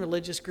or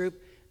non-religious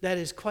group that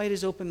is quite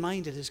as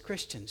open-minded as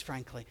Christians,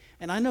 frankly.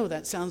 And I know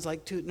that sounds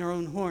like tooting our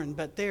own horn,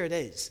 but there it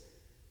is.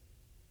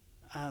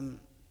 I'm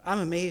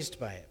amazed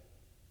by it.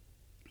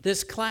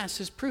 This class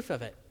is proof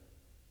of it.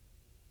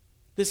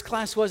 This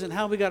class wasn't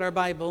how we got our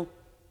Bible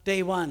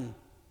day one.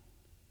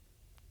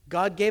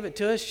 God gave it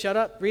to us, shut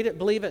up, read it,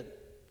 believe it.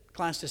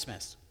 Class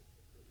dismissed.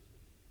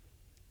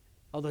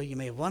 Although you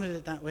may have wanted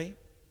it that way.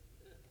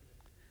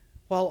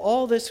 While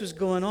all this was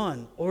going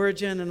on,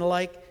 Origen and the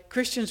like,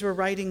 Christians were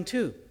writing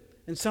too.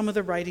 And some of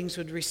the writings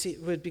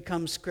would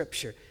become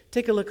scripture.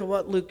 Take a look at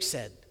what Luke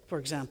said, for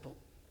example.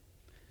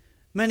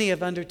 Many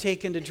have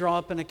undertaken to draw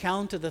up an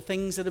account of the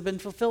things that have been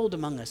fulfilled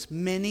among us.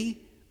 Many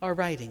are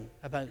writing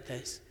about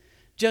this.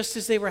 Just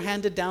as they were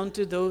handed down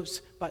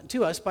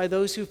to us by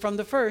those who from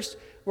the first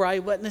were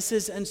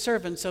eyewitnesses and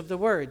servants of the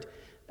word.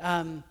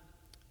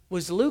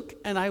 Was Luke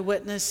an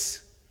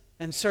eyewitness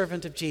and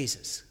servant of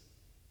Jesus?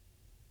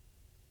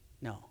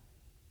 No.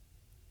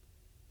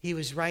 He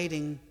was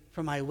writing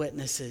from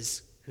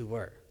eyewitnesses who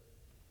were.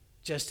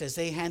 Just as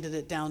they handed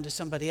it down to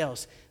somebody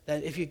else.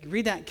 That if you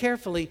read that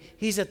carefully,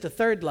 he's at the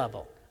third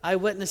level.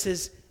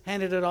 Eyewitnesses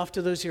handed it off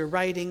to those who are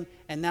writing,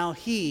 and now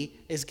he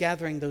is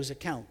gathering those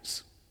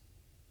accounts.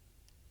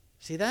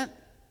 See that?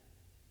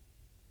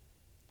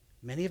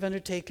 Many have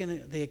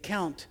undertaken the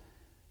account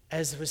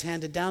as it was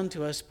handed down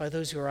to us by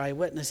those who are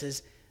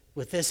eyewitnesses.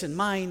 With this in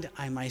mind,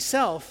 I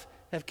myself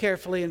have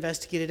carefully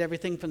investigated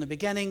everything from the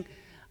beginning.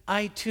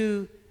 I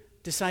too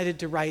decided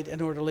to write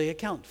an orderly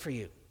account for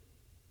you.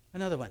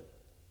 Another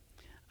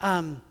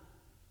one.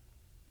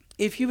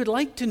 If you would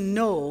like to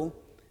know,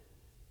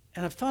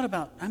 and I've thought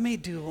about, I may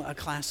do a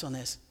class on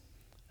this,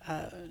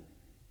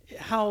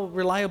 how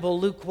reliable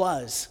Luke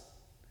was.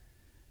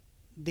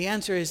 The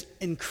answer is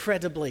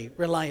incredibly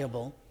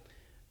reliable.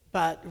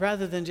 But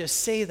rather than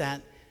just say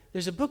that,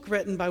 there's a book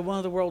written by one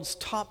of the world's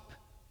top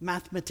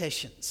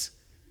mathematicians.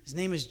 His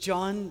name is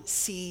John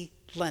C.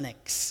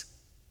 Lennox,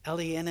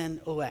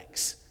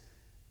 Lennox.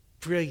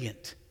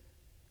 Brilliant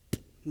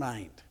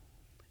mind.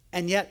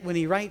 And yet, when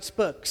he writes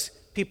books,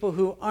 people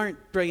who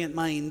aren't brilliant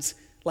minds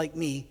like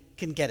me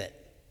can get it.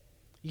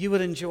 You would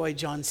enjoy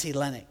John C.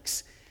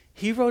 Lennox.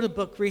 He wrote a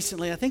book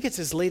recently, I think it's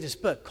his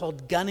latest book,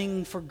 called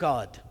Gunning for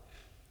God,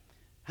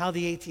 How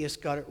the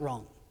Atheist Got It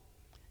Wrong.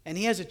 And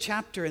he has a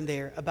chapter in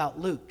there about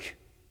Luke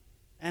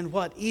and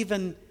what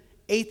even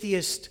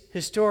atheist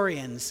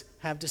historians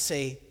have to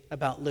say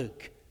about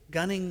Luke.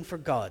 Gunning for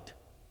God.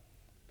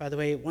 By the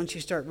way, once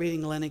you start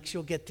reading Lennox,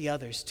 you'll get the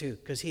others too,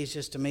 because he's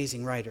just an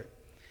amazing writer.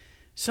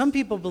 Some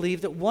people believe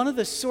that one of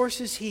the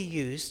sources he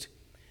used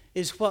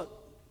is what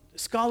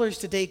scholars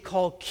today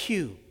call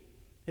Q.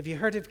 Have you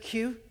heard of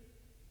Q?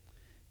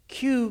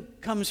 Q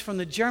comes from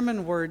the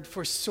German word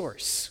for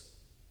source.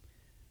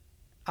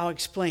 I'll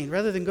explain.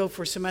 Rather than go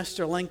for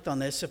semester length on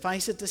this,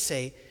 suffice it to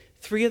say,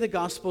 3 of the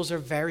Gospels are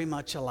very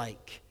much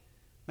alike.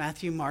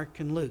 Matthew, Mark,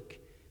 and Luke.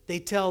 They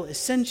tell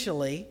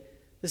essentially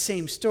the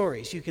same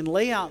stories. You can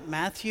lay out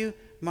Matthew,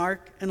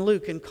 Mark, and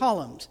Luke in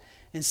columns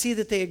and see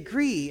that they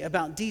agree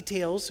about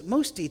details,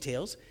 most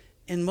details,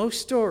 in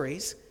most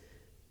stories,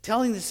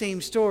 telling the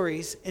same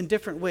stories in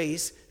different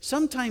ways,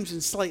 sometimes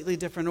in slightly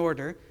different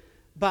order,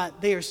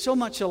 but they are so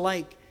much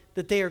alike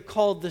that they are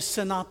called the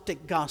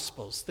synoptic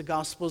gospels, the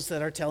gospels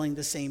that are telling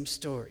the same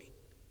story.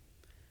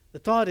 The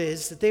thought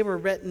is that they were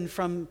written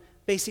from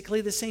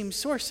basically the same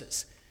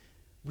sources.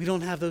 We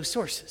don't have those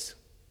sources.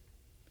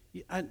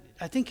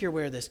 I think you're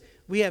aware of this.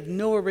 We have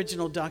no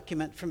original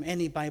document from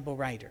any Bible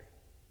writer.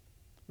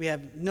 We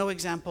have no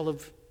example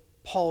of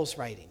Paul's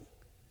writing,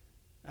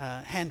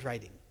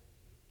 handwriting.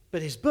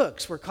 But his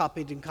books were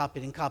copied and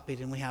copied and copied,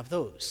 and we have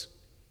those.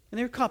 And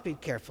they were copied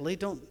carefully,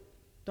 don't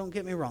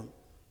get me wrong.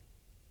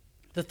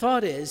 The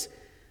thought is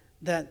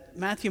that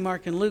Matthew,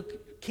 Mark, and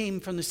Luke came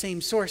from the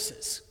same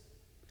sources.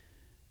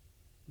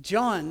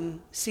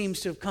 John seems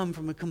to have come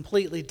from a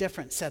completely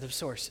different set of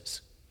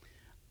sources.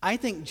 I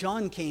think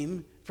John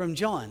came from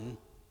John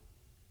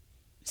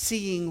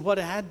seeing what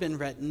had been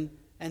written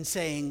and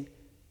saying,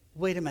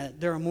 wait a minute,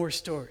 there are more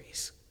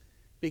stories.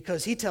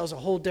 Because he tells a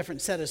whole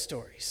different set of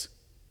stories.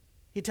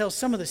 He tells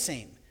some of the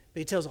same, but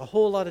he tells a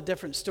whole lot of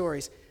different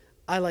stories.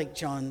 I like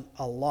John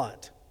a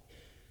lot.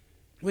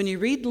 When you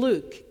read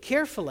Luke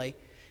carefully,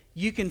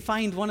 you can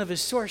find one of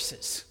his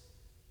sources,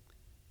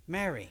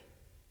 Mary.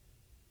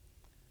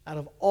 Out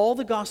of all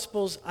the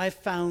Gospels I've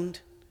found,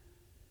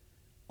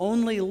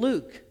 only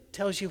Luke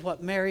tells you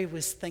what Mary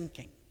was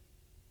thinking,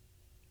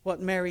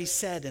 what Mary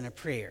said in a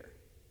prayer.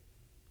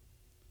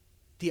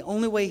 The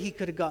only way he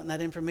could have gotten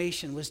that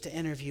information was to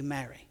interview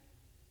Mary.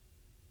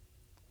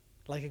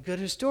 Like a good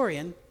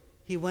historian,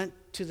 he went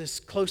to the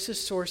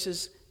closest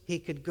sources he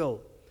could go.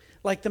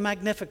 Like the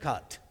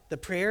Magnificat, the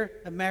prayer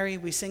of Mary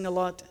we sing a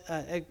lot,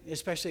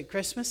 especially at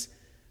Christmas.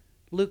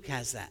 Luke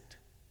has that.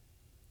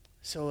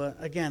 So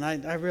again,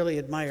 I really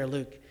admire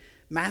Luke.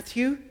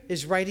 Matthew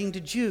is writing to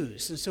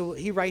Jews, and so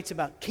he writes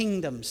about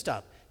kingdom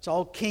stuff. It's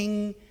all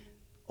king,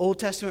 Old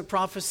Testament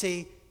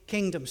prophecy,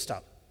 kingdom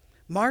stuff.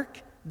 Mark,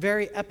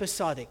 very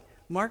episodic.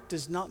 Mark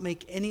does not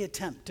make any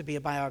attempt to be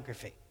a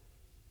biography.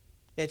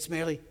 It's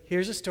merely,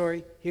 here's a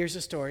story, here's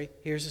a story,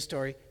 here's a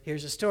story,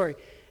 here's a story.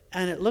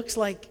 And it looks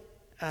like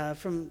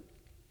from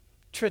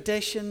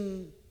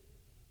tradition,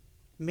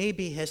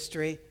 maybe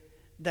history,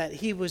 that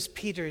he was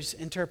Peter's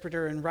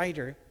interpreter and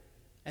writer,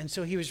 and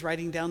so he was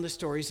writing down the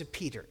stories of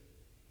Peter.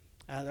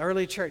 The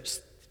early church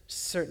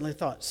certainly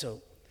thought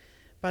so.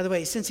 By the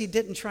way, since he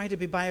didn't try to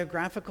be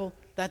biographical,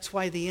 that's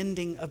why the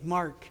ending of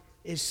Mark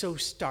is so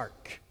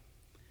stark.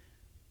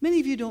 Many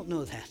of you don't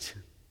know that,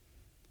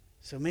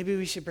 so maybe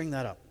we should bring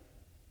that up.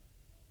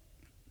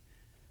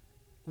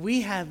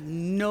 We have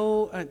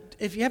no,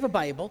 if you have a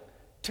Bible,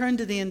 turn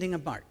to the ending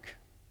of Mark.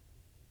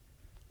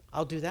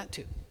 I'll do that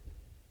too.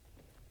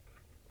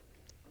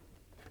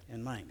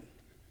 In mine.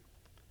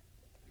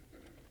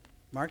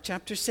 Mark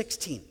chapter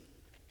 16.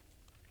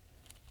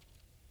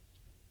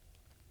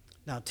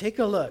 Now take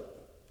a look.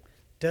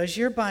 Does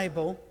your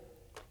Bible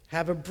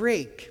have a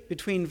break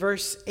between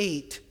verse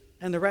 8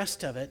 and the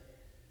rest of it?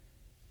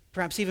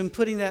 Perhaps even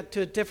putting that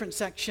to a different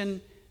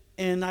section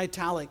in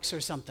italics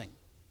or something.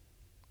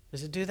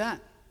 Does it do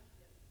that?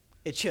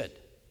 It should.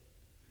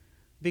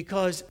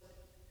 Because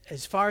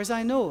as far as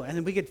I know,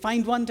 and we could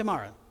find one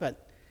tomorrow,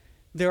 but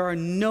there are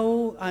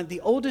no, the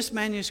oldest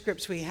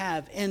manuscripts we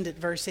have end at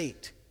verse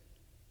 8.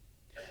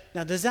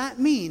 Now, does that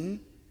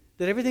mean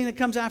that everything that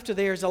comes after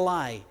there is a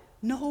lie?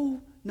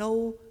 No,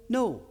 no,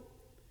 no.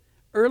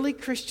 Early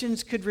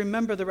Christians could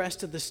remember the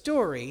rest of the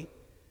story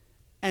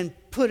and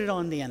put it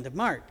on the end of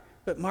Mark,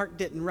 but Mark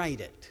didn't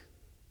write it.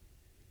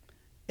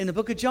 In the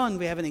book of John,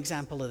 we have an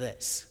example of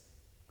this.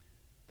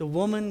 The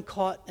woman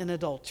caught in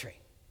adultery.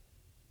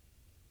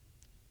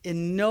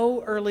 In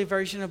no early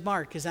version of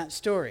Mark is that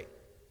story.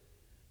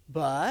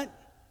 But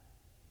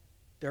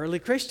the early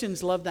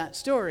Christians loved that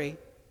story,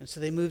 and so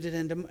they moved it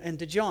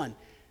into John.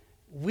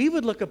 We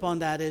would look upon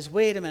that as,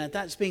 wait a minute,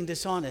 that's being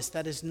dishonest.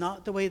 That is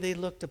not the way they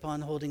looked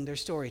upon holding their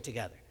story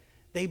together.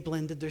 They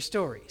blended their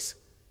stories.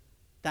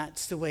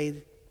 That's the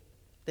way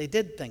they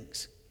did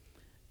things.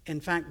 In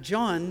fact,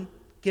 John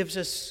gives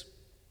us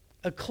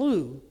a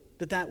clue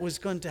that that was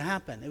going to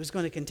happen. It was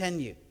going to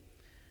continue.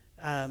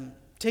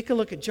 Take a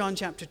look at John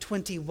chapter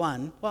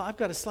 21. Well, I've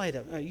got a slide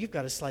up. You've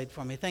got a slide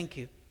for me. Thank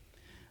you.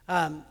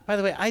 By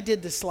the way, I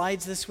did the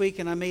slides this week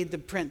and I made the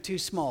print too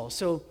small.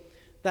 So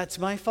that's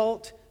my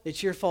fault.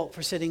 It's your fault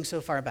for sitting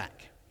so far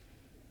back.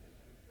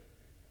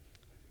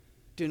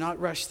 Do not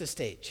rush the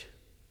stage.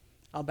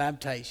 I'll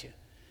baptize you.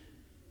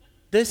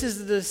 This is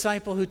the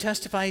disciple who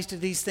testifies to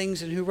these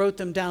things and who wrote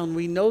them down.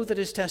 We know that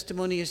his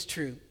testimony is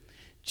true.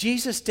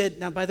 Jesus did.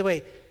 Now, by the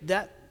way,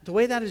 the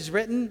way that is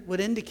written would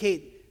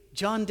indicate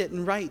John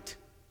didn't write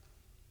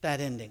that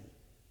ending.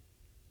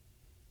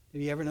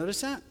 Have you ever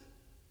noticed that?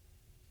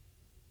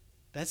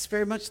 That's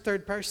very much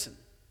third person.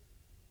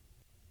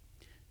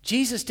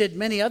 Jesus did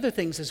many other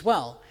things as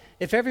well.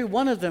 If every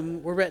one of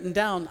them were written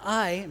down,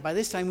 by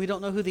this time we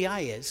don't know who the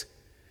I is.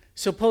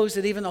 Suppose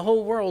that even the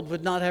whole world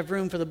would not have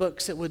room for the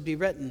books that would be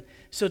written.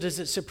 So does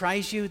it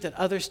surprise you that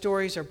other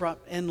stories are brought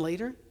in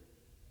later?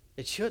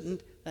 It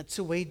shouldn't. That's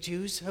the way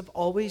Jews have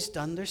always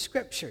done their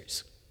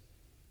scriptures.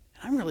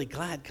 I'm really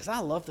glad because I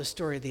love the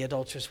story of the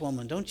adulterous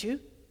woman, don't you?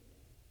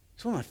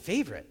 It's one of my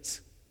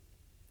favorites.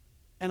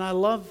 And I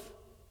love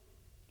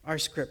our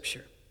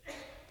scripture.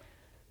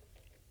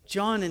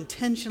 John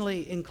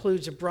intentionally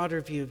includes a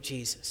broader view of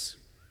Jesus.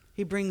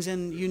 He brings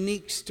in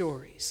unique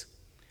stories.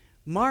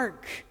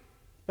 Mark,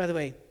 by the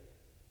way,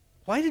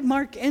 why did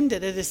Mark end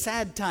it at a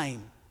sad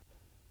time?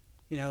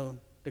 You know,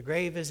 the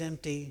grave is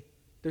empty.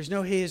 There's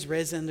no he is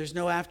risen. There's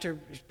no after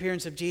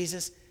appearance of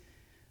Jesus.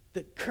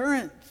 The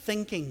current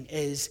thinking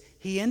is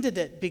he ended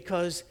it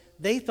because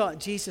they thought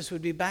Jesus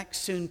would be back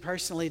soon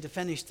personally to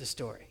finish the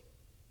story.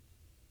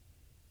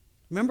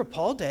 Remember,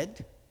 Paul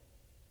did.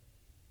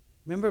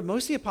 Remember,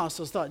 most of the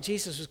apostles thought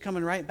Jesus was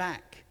coming right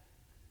back.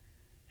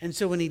 And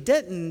so when he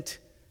didn't,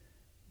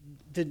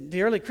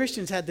 the early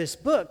Christians had this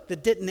book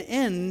that didn't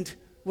end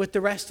with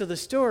the rest of the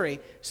story.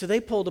 So they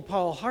pulled a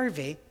Paul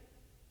Harvey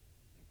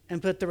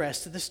and put the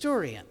rest of the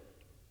story in.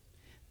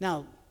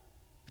 Now,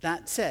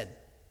 that said,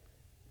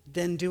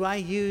 then do I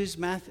use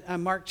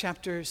Mark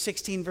chapter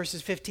 16,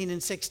 verses 15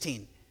 and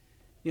 16?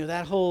 You know,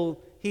 that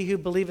whole, he who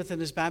believeth and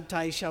is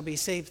baptized shall be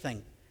saved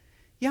thing.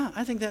 Yeah,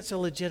 I think that's a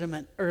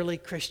legitimate early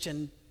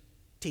Christian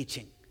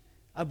teaching.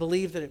 I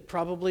believe that it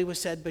probably was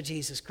said by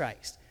Jesus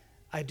Christ.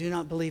 I do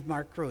not believe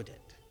Mark wrote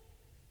it.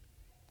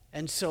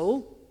 And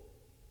so,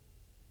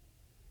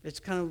 it's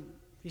kind of,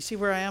 you see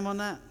where I am on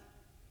that?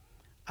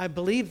 I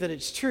believe that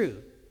it's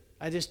true.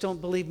 I just don't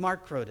believe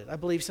Mark wrote it. I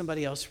believe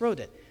somebody else wrote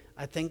it.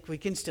 I think we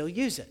can still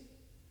use it.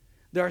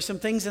 There are some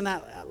things in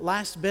that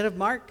last bit of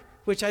Mark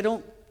which I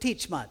don't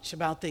teach much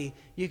about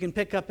you can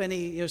pick up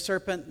any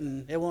serpent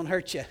and it won't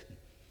hurt you.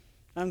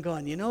 I'm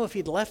going, if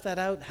he'd left that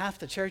out, half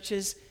the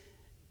churches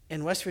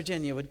in West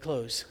Virginia would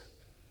close.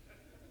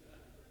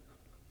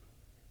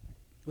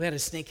 We had a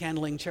snake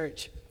handling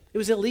church. It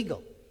was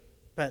illegal,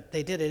 but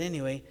they did it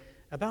anyway.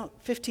 About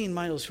 15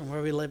 miles from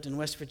where we lived in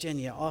West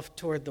Virginia, off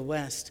toward the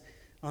west,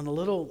 on the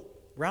little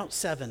Route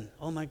 7.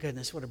 Oh my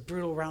goodness, what a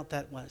brutal route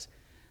that was.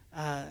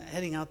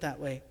 Heading out that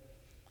way.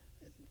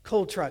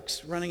 Coal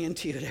trucks running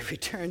into you at every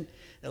turn.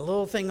 A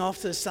little thing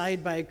off to the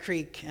side by a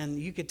creek, and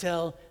you could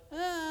tell,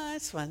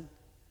 that's fun.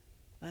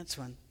 That's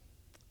fun.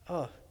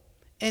 Oh,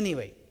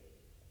 anyway,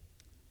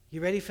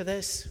 you ready for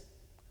this?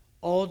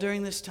 All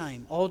during this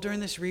time, all during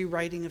this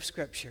rewriting of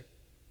Scripture,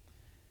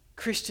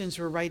 Christians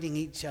were writing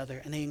each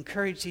other, and they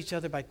encouraged each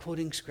other by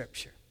quoting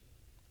Scripture.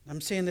 I'm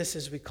saying this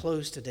as we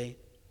close today.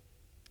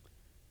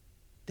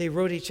 They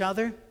wrote each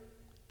other.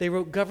 They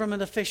wrote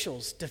government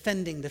officials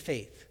defending the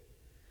faith.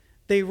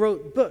 They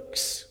wrote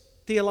books,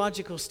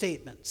 theological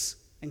statements,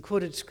 and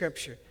quoted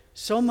Scripture.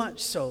 So much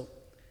so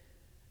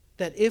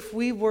that if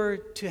we were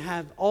to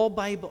have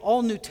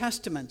all New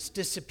Testaments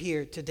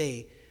disappear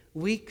today,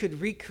 we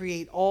could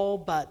recreate all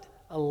but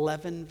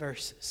 11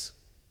 verses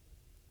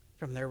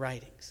from their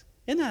writings.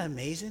 Isn't that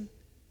amazing?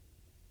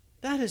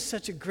 That is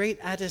such a great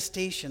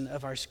attestation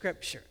of our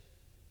Scripture.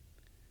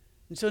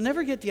 And so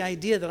never get the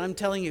idea that I'm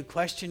telling you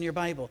question your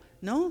Bible.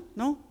 No.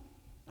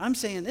 I'm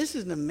saying this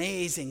is an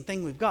amazing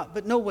thing we've got,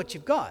 but know what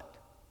you've got.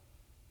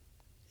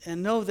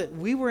 And know that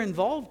we were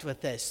involved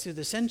with this through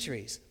the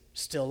centuries,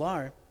 still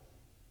are.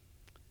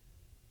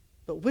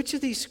 But which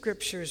of these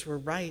scriptures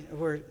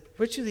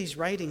which of these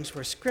writings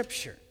were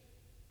scripture?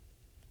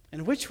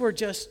 And which were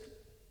just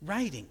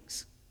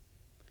writings?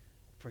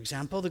 For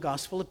example, the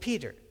Gospel of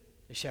Peter,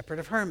 the Shepherd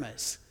of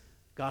Hermas,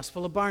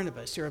 Gospel of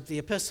Barnabas, or the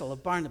Epistle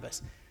of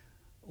Barnabas.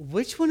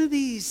 Which one of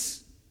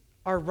these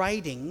are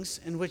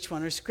writings and which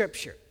one are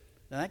scripture?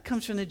 Now that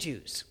comes from the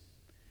Jews.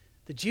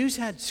 The Jews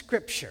had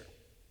scripture,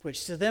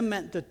 which to them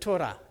meant the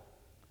Torah.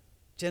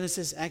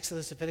 Genesis,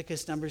 Exodus,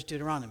 Leviticus, Numbers,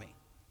 Deuteronomy.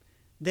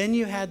 Then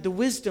you had the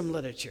wisdom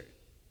literature,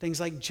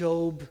 things like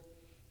Job,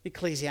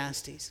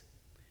 Ecclesiastes.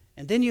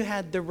 And then you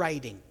had the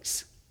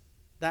writings.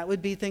 That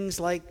would be things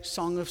like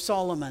Song of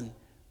Solomon,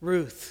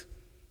 Ruth,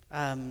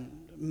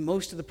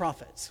 most of the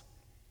prophets.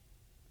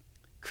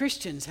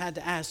 Christians had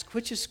to ask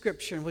which is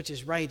scripture and which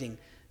is writing.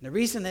 And the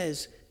reason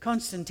is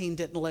Constantine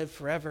didn't live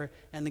forever,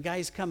 and the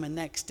guys coming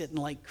next didn't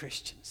like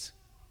Christians.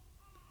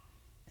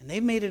 And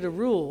they made it a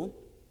rule,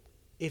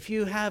 if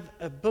you have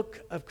a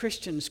book of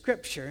Christian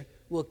scripture,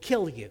 we'll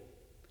kill you.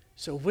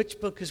 So which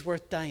book is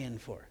worth dying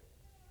for?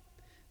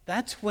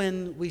 That's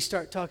when we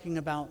start talking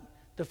about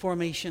the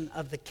formation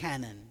of the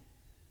canon.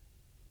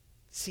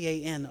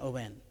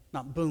 C-A-N-O-N,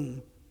 not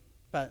boom,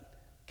 but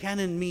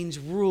canon means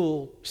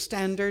rule,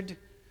 standard,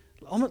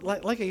 almost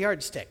like a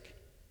yardstick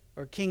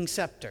or king's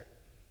scepter.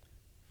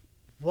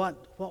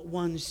 What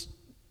ones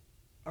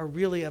are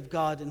really of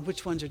God and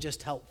which ones are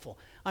just helpful?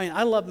 I mean,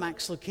 I love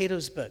Max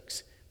Lucado's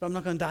books, but I'm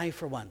not going to die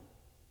for one.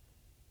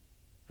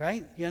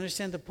 Right? You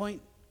understand the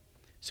point?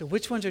 So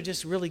which ones are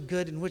just really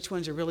good and which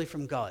ones are really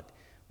from God?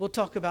 We'll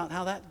talk about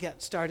how that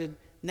gets started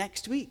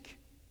next week.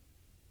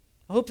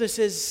 I hope this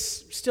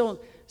is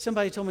still,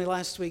 somebody told me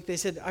last week, they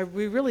said,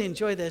 we really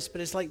enjoy this, but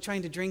it's like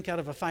trying to drink out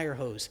of a fire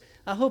hose.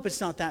 I hope it's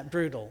not that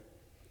brutal.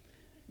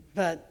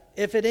 But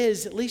if it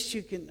is, at least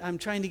you can, I'm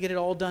trying to get it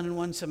all done in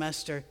one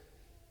semester.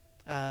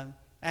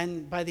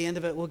 And by the end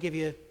of it, we'll give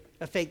you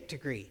a fake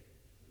degree.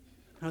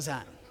 How's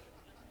that?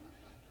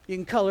 You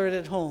can color it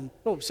at home.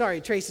 Oh,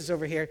 sorry, Trace is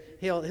over here.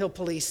 He'll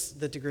police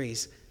the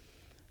degrees.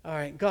 All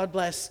right, God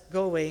bless.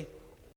 Go away.